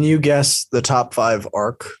 Can you guess the top 5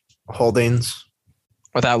 ARK holdings?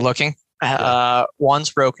 Without looking?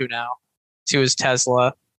 One's Roku now. 2 is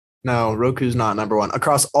Tesla. No, Roku's not number 1.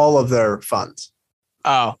 Across all of their funds.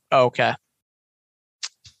 Oh, okay.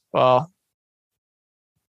 Well,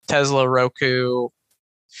 Tesla, Roku.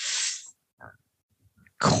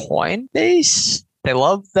 Coinbase. They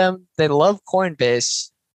love them. They love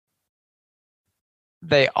Coinbase.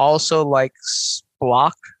 They also like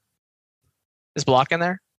Block. Is Block in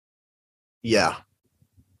there? Yeah.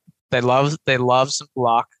 They love some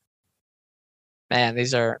Block. Man,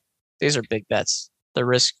 these are big bets. The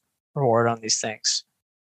risk reward on these things.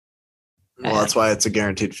 Well, that's why it's a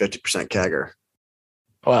guaranteed 50% CAGR.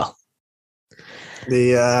 Well,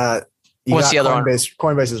 what's the other one?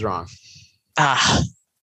 Coinbase is wrong.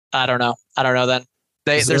 I don't know. Then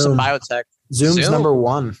there's a biotech. Zoom's number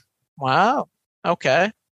one. Wow.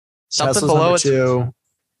 Okay. Something Tesla's below number it. two.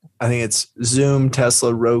 I think it's Zoom,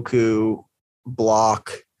 Tesla, Roku,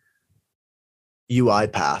 Block,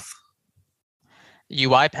 UiPath.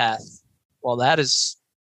 UiPath. Well, that is,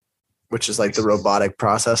 which is like the robotic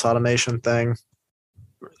process automation thing.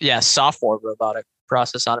 Yeah, software robotic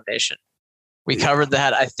process automation. We covered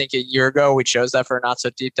that, I think, a year ago. We chose that for a not so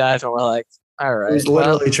deep dive, and we're like, all right. It was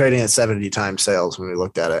literally trading at 70 times sales when we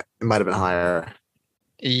looked at it. It might have been higher.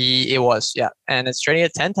 It was, yeah. And it's trading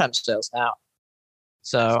at 10 times sales now.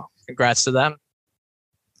 So congrats to them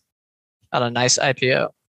on a nice IPO.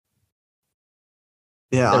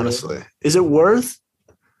 Yeah, honestly. Is it worth?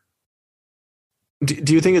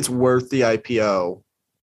 Do you think it's worth the IPO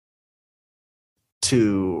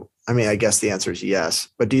to, I mean, I guess the answer is yes,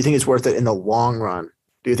 but do you think it's worth it in the long run?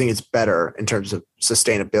 Do you think it's better in terms of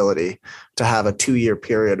sustainability to have a 2-year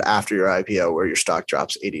period after your IPO where your stock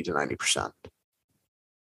drops 80 to 90%?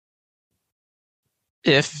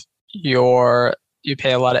 If you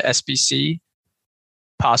pay a lot of SBC,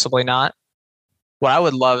 possibly not. What I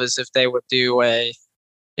would love is if they would do a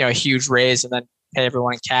huge raise and then pay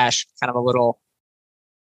everyone in cash, kind of a little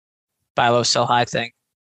buy low, sell high thing.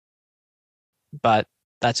 But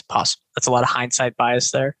that's possible. That's a lot of hindsight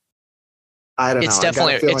bias there. I don't know. It's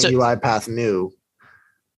definitely it's UiPath new.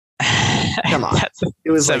 Come on,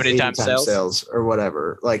 it was 70 like 80 times sales or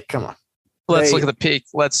whatever. Like, come on. Let's look at the peak.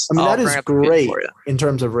 That is great in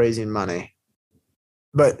terms of raising money.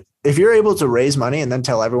 But if you're able to raise money and then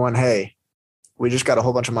tell everyone, hey, we just got a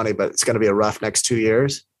whole bunch of money, but it's going to be a rough next 2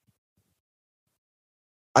 years,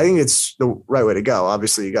 I think it's the right way to go.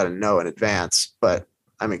 Obviously, you got to know in advance. But,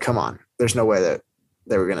 I mean, come on. There's no way that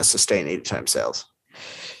they were going to sustain 80 times sales.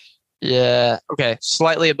 Yeah. Okay.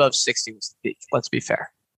 Slightly above 60 was the peak. Let's be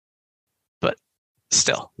fair. But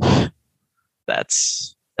still,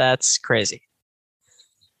 that's crazy.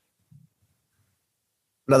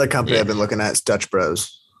 Another company I've been looking at is Dutch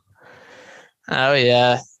Bros. Oh,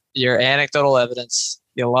 yeah. Your anecdotal evidence.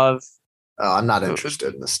 You love. Oh, I'm not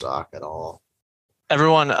interested in the stock at all.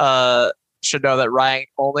 Everyone should know that Ryan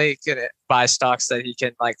only can buy stocks that he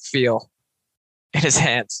can feel in his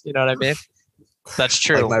hands. You know what I mean? That's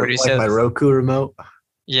true. Like my Roku remote.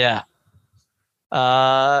 Yeah.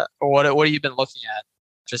 What have you been looking at?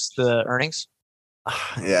 Just the earnings?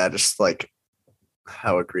 Yeah, just like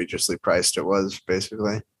how egregiously priced it was,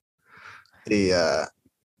 basically. It's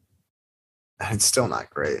still not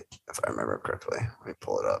great, if I remember correctly. Let me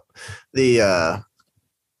pull it up.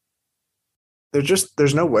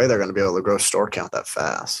 There's no way they're going to be able to grow store count that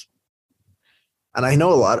fast. And I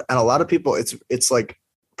know a lot of people, it's like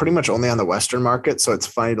pretty much only on the Western market. So it's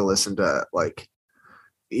funny to listen to like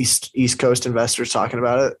East Coast investors talking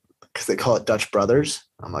about it because they call it Dutch Brothers.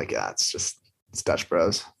 I'm like, yeah, it's Dutch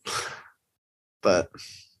Bros. But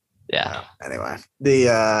yeah. Anyway,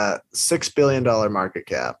 the $6 billion market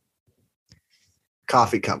cap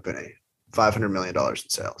coffee company, $500 million in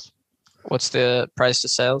sales. What's the price to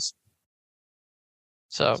sales?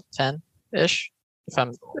 So 10-ish. If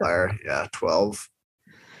I'm higher, yeah, 12.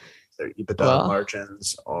 Their EBITDA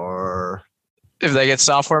margins are, if they get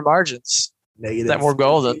software margins, negative. That we're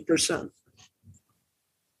golden. %.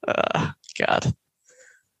 God.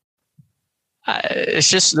 It's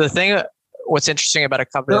just the thing. What's interesting about a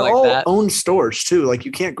company They're like all that? Own stores too. Like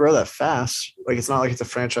you can't grow that fast. Like it's not like it's a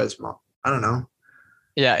franchise model. I don't know.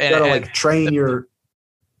 Yeah, you gotta train your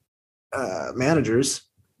managers.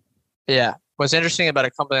 Yeah. What's interesting about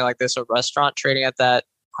a company like this, a restaurant trading at that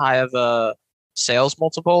high of a sales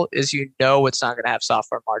multiple, is it's not going to have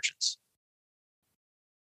software margins.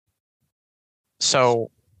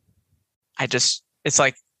 So it's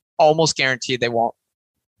like almost guaranteed they won't.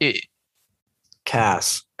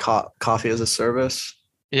 CAS, coffee as a service.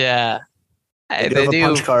 Yeah. They have a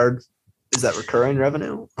punch card. Is that recurring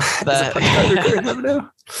revenue? Is a punch card recurring revenue?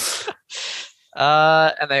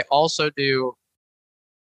 And they also do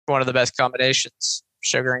one of the best combinations,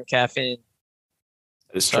 sugar and caffeine.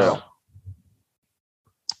 It's true.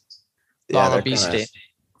 Yeah, they're obesity.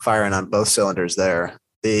 Firing on both cylinders there.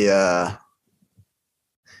 All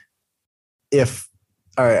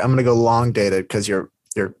right, I'm going to go long dated because you're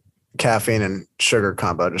Your caffeine and sugar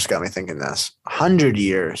combo just got me thinking this. 100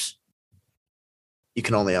 years, you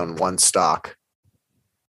can only own one stock.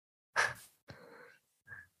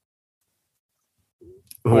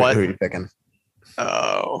 Who are you picking?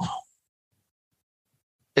 Oh.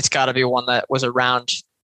 It's got to be one that was around.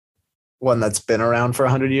 One that's been around for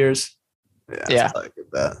 100 years? Yeah. I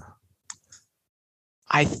get that.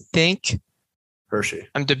 I think Hershey.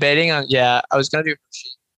 I'm debating on, I was going to do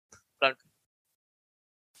Hershey.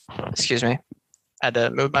 Excuse me. I had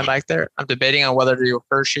to move my mic there. I'm debating on whether to do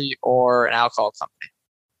Hershey or an alcohol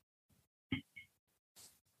company.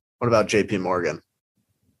 What about JP Morgan?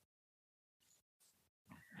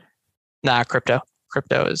 Nah, crypto.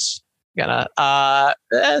 Crypto is gonna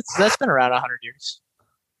that's been around 100 years.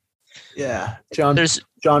 Yeah.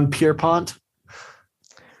 John Pierpont.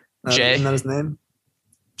 Jay. Isn't that his name?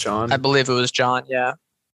 John. I believe it was John, yeah.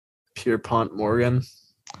 Pierpont Morgan.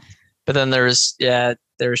 But then there's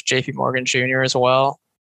JP Morgan Jr. as well.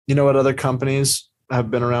 You know what other companies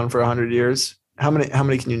have been around for 100 years? How many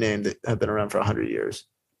can you name that have been around for 100 years?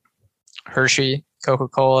 Hershey,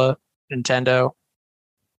 Coca-Cola, Nintendo.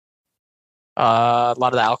 A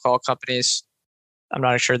lot of the alcohol companies. I'm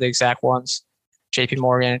not sure the exact ones. JP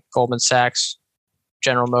Morgan, Goldman Sachs,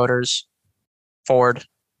 General Motors, Ford.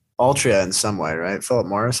 Altria in some way, right? Philip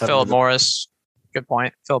Morris. Philip Morris. Good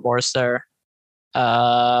point. Philip Morris there.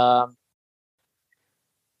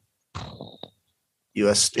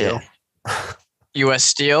 U.S. Steel. Yeah. U.S.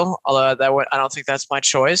 Steel, although I don't think that's my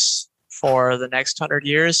choice for the next 100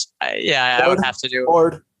 years. I would have to do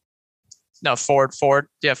Ford. No, Ford.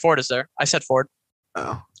 Yeah, Ford is there. I said Ford.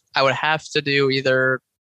 Oh. I would have to do either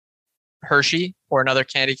Hershey or another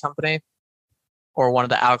candy company or one of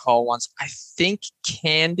the alcohol ones. I think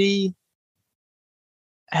candy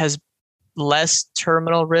has less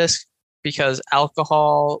terminal risk because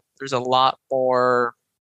alcohol, there's a lot more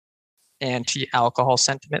anti-alcohol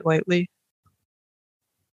sentiment lately.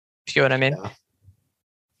 You know what I mean?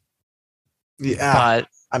 Yeah.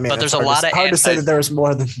 But there's a lot of hard to say that there was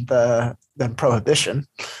more than prohibition.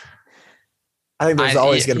 I think there's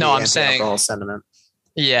always going to be anti-alcohol sentiment.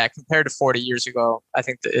 Yeah, compared to 40 years ago, I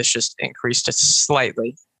think that it's just increased it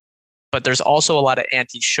slightly. But there's also a lot of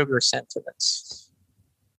anti-sugar sentiments.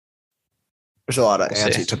 There's a lot of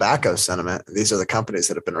anti-tobacco sentiment. These are the companies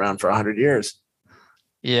that have been around for 100 years.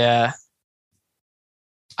 Yeah.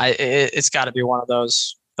 It's got to be one of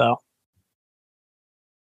those, though.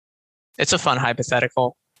 It's a fun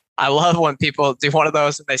hypothetical. I love when people do one of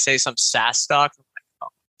those and they say some SaaS stock. I'm like, oh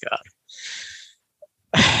my God.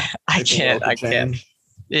 I can't.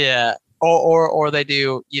 Yeah. Or they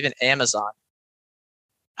do even Amazon.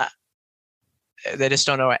 They just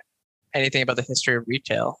don't know anything about the history of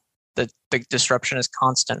retail. The disruption is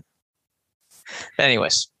constant.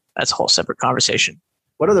 Anyways, that's a whole separate conversation.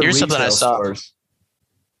 What are the retail stores?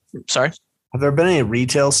 Sorry? Have there been any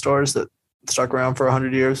retail stores that stuck around for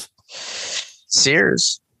 100 years?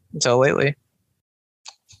 Sears until lately.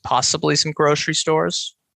 Possibly some grocery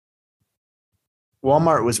stores.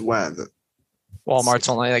 Walmart was when? Walmart's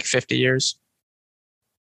only like 50 years.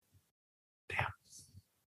 Damn.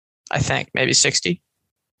 I think maybe 60.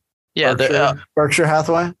 Yeah. Berkshire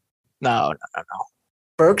Hathaway? No.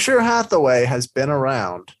 Berkshire Hathaway has been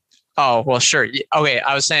around. Oh, well, sure. Okay,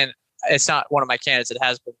 I was saying it's not one of my candidates. It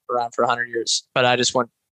has been around for 100 years, but I just want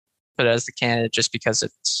to put it as the candidate just because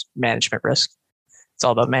it's management risk. It's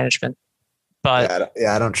all about management. But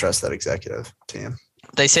I don't trust that executive team.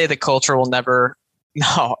 They say the culture will never.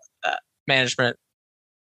 No, management.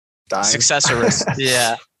 Dying. Successor risk.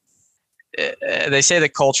 Yeah. They say the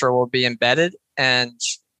culture will be embedded, and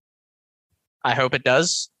I hope it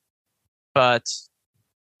does. But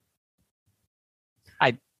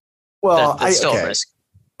there's still a risk.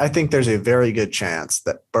 I think there's a very good chance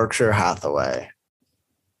that Berkshire Hathaway,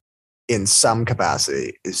 in some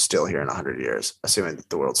capacity, is still here in 100 years, assuming that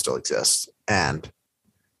the world still exists. And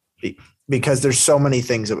because there's so many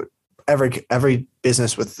things that every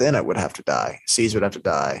business within it would have to die. Seas would have to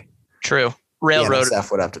die. True. Railroad.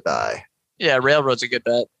 BNSF would have to die. Yeah, railroad's a good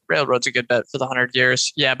bet. Railroad's a good bet for the 100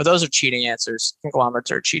 years. Yeah, but those are cheating answers. Conglomerates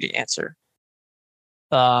are a cheating answer.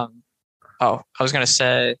 I was going to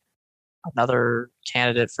say another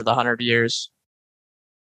candidate for the 100 years.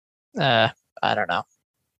 I don't know.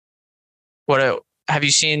 What have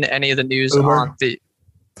you seen any of the news Uber? On the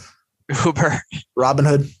Uber?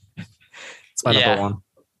 Robinhood. It's my number one.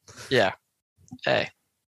 Yeah. Hey.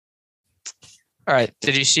 All right.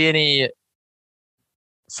 Did you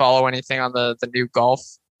follow anything on the new golf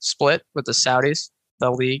split with the Saudis,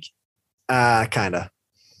 the league? Kind of.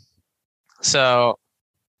 So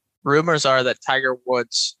rumors are that Tiger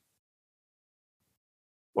Woods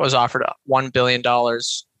was offered $1 billion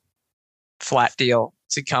flat deal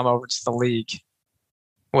to come over to the league,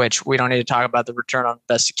 which we don't need to talk about the return on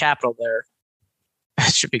invested capital there.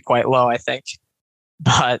 It should be quite low, I think.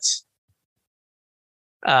 But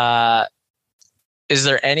is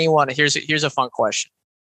there anyone? Here's a fun question,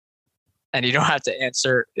 and you don't have to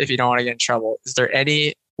answer if you don't want to get in trouble. Is there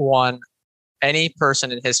any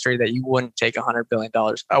person in history that you wouldn't take $100 billion,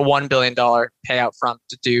 a $1 billion payout from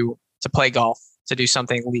to play golf, to do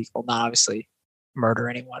something legal, not obviously murder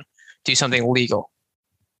anyone, do something legal?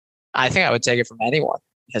 I think I would take it from anyone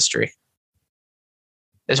in history.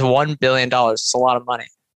 It's $1 billion. It's a lot of money.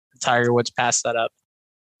 Tiger Woods passed that up.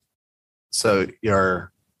 So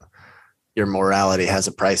your morality has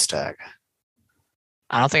a price tag.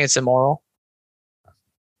 I don't think it's immoral.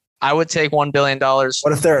 I would take $1 billion.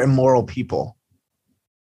 What if they're immoral people?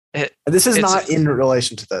 This is not in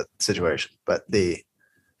relation to the situation, but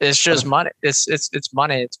it's just money. It's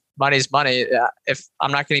money. Money's money. If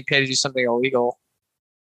I'm not getting paid to do something illegal,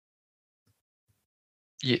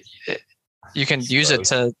 you can use it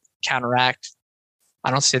to counteract.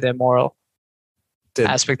 I don't see the immoral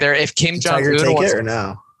aspect there. If Kim Jong Un take it or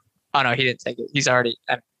no? Oh no, he didn't take it. He's already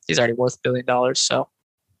worth $1 billion. So,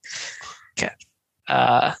 okay.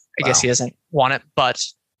 I guess he doesn't want it, but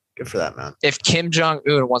good for that man. If Kim Jong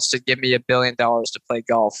Un wants to give me $1 billion to play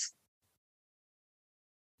golf,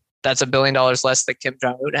 that's $1 billion less than Kim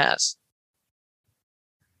Jong Un has.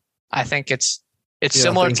 I think it's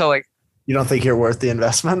similar to like. You don't think you're worth the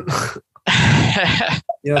investment?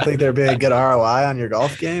 You don't think there'd be a good ROI on your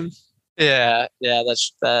golf game? Yeah,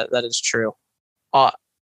 that is true.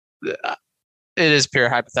 It is pure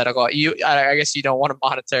hypothetical. I guess you don't want a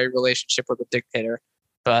monetary relationship with a dictator,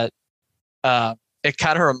 but it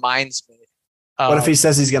kind of reminds me. What if he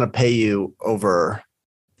says he's going to pay you over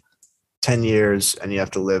 10 years and you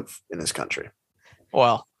have to live in his country?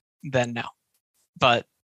 Well, then no. But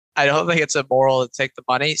I don't think it's immoral to take the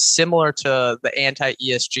money. Similar to the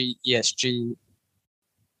anti-ESG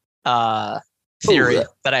theory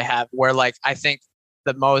that I have, where like I think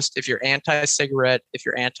the most, if you're anti-cigarette, if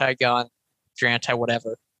you're anti-gun, if you're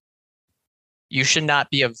anti-whatever, you should not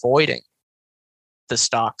be avoiding the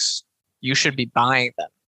stocks. You should be buying them,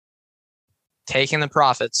 taking the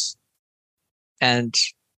profits, and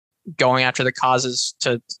going after the causes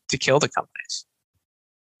to kill the companies.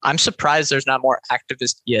 I'm surprised there's not more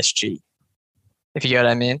activist ESG, if you get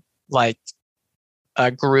what I mean. Like a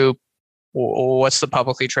group, what's the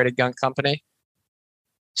publicly traded gun company?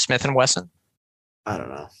 Smith & Wesson? I don't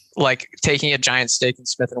know. Like taking a giant stake in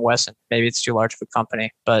Smith & Wesson. Maybe it's too large of a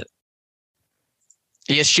company, but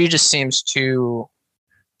ESG just seems too...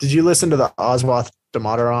 Did you listen to the Oswath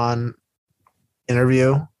Damodaran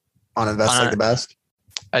interview on Invest Like the Best?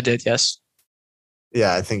 I did, yes.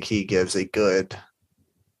 Yeah, I think he gives a good...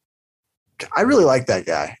 I really like that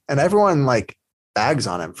guy. And everyone like bags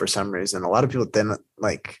on him for some reason. A lot of people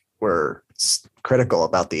were critical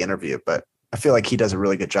about the interview, but I feel like he does a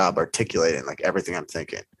really good job articulating like everything I'm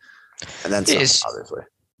thinking. And then some, obviously.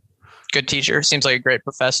 Good teacher. Seems like a great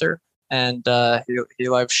professor. And he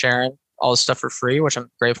loves sharing all his stuff for free, which I'm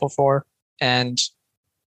grateful for. And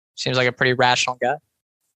seems like a pretty rational guy.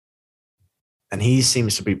 And he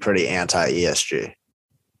seems to be pretty anti-ESG.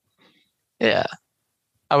 Yeah.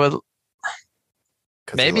 I would...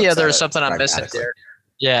 Maybe there's something I'm missing here.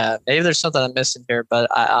 Yeah, maybe there's something I'm missing here, but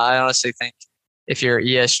I honestly think if you're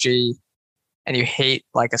ESG and you hate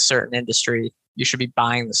like a certain industry, you should be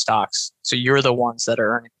buying the stocks. So you're the ones that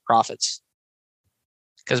are earning profits.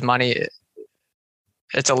 Because money,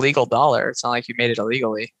 it's a legal dollar. It's not like you made it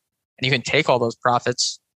illegally. And you can take all those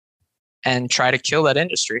profits and try to kill that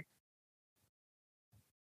industry.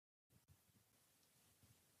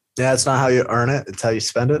 Yeah, it's not how you earn it. It's how you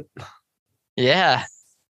spend it. Yeah.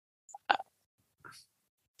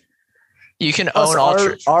 You can own all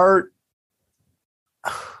art.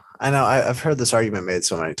 I know I've heard this argument made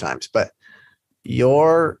so many times, but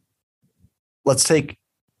let's take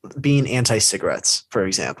being anti-cigarettes, for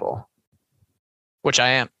example. Which I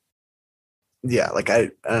am. Yeah, like I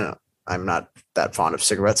don't know. I'm not that fond of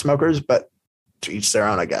cigarette smokers, but to each their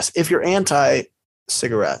own, I guess. If you're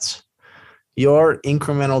anti-cigarettes, your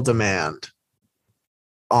incremental demand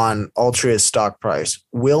on Altria's stock price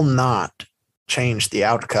will not change the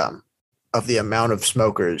outcome of the amount of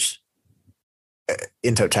smokers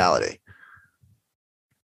in totality.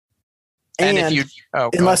 And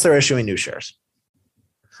unless they're issuing new shares.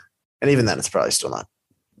 And even then, it's probably still not.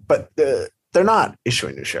 But they're not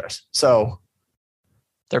issuing new shares. So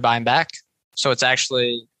they're buying back. So it's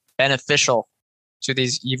actually beneficial to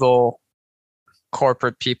these evil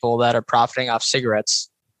corporate people that are profiting off cigarettes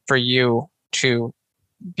for you to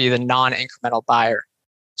be the non-incremental buyer.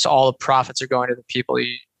 So all the profits are going to the people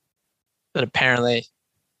that apparently,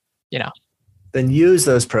 Then use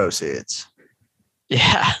those proceeds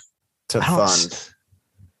yeah, to fund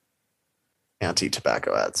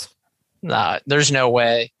anti-tobacco ads. No, there's no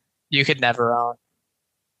way you could never own.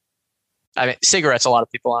 I mean, cigarettes, a lot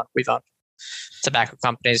of people own. We've owned tobacco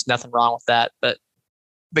companies, nothing wrong with that. But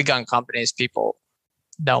the gun companies,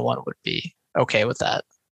 no one would be okay with that.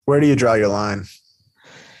 Where do you draw your line?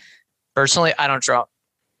 Personally, I don't draw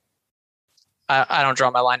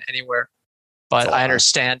my line anywhere, but I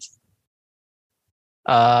understand.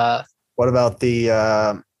 What about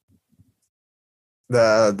the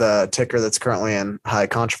ticker that's currently in high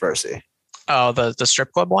controversy? Oh, the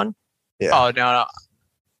strip club one? Yeah. Oh, no.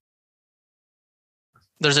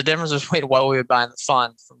 There's a difference between what we would buy in the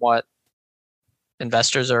fund from what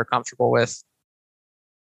investors are comfortable with,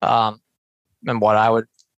 and what I would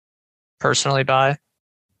personally buy.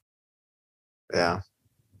 Yeah.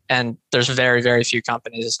 And there's very, very few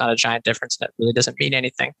companies. It's not a giant difference. That really doesn't mean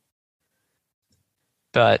anything.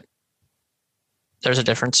 But there's a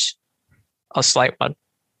difference, a slight one.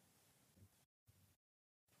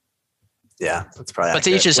 Yeah, that's probably. But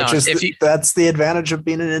to each his own. That's the advantage of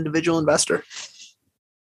being an individual investor.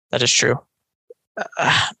 That is true.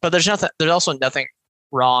 But there's also nothing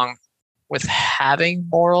wrong with having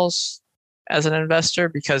morals as an investor,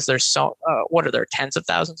 because there's what are there, tens of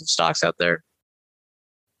thousands of stocks out there?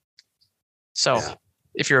 So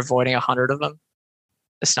if you're avoiding 100 of them,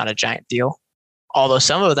 it's not a giant deal. Although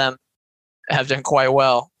some of them have done quite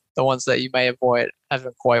well. The ones that you may avoid have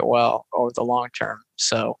done quite well over the long term.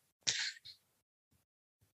 So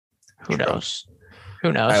who knows?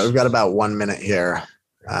 Who knows? All right, we've got about 1 minute here.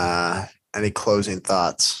 Any closing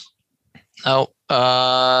thoughts? No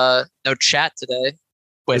chat today.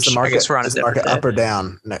 Which is the market, I guess we're on is the market up or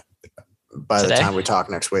down by today? The time we talk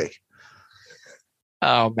next week?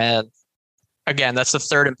 Oh man. Again, that's the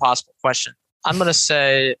third impossible question. I'm going to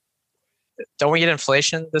say, don't we get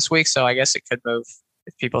inflation this week? So I guess it could move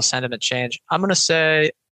if people's sentiment change. I'm going to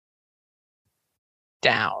say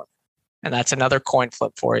down. And that's another coin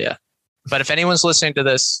flip for you. But if anyone's listening to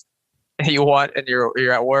this and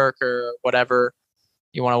you're at work or whatever,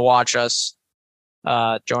 you want to watch us,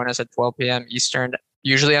 join us at 12 p.m. Eastern,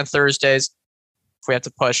 usually on Thursdays. If we have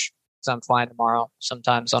to push, because I'm flying tomorrow,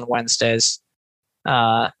 sometimes on Wednesdays.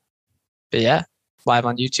 But yeah, live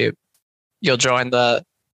on YouTube. You'll join the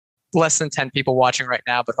less than 10 people watching right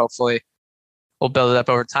now, but hopefully we'll build it up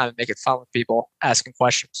over time and make it fun with people asking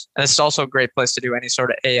questions. And it's also a great place to do any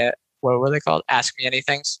sort of what were they called? Ask me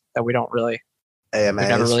anythings that we don't really, AMAs. we've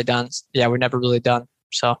never really done. Yeah, we've never really done.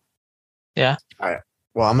 So yeah. All right.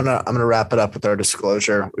 Well, I'm gonna wrap it up with our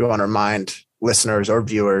disclosure. We want to remind listeners or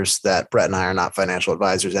viewers that Brett and I are not financial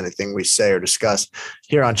advisors. Anything we say or discuss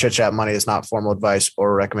here on Chit Chat Money is not formal advice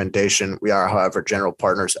or recommendation. We are, however, general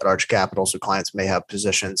partners at Arch Capital, so clients may have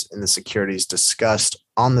positions in the securities discussed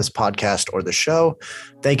on this podcast or the show.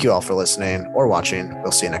 Thank you all for listening or watching.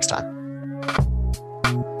 We'll see you next time.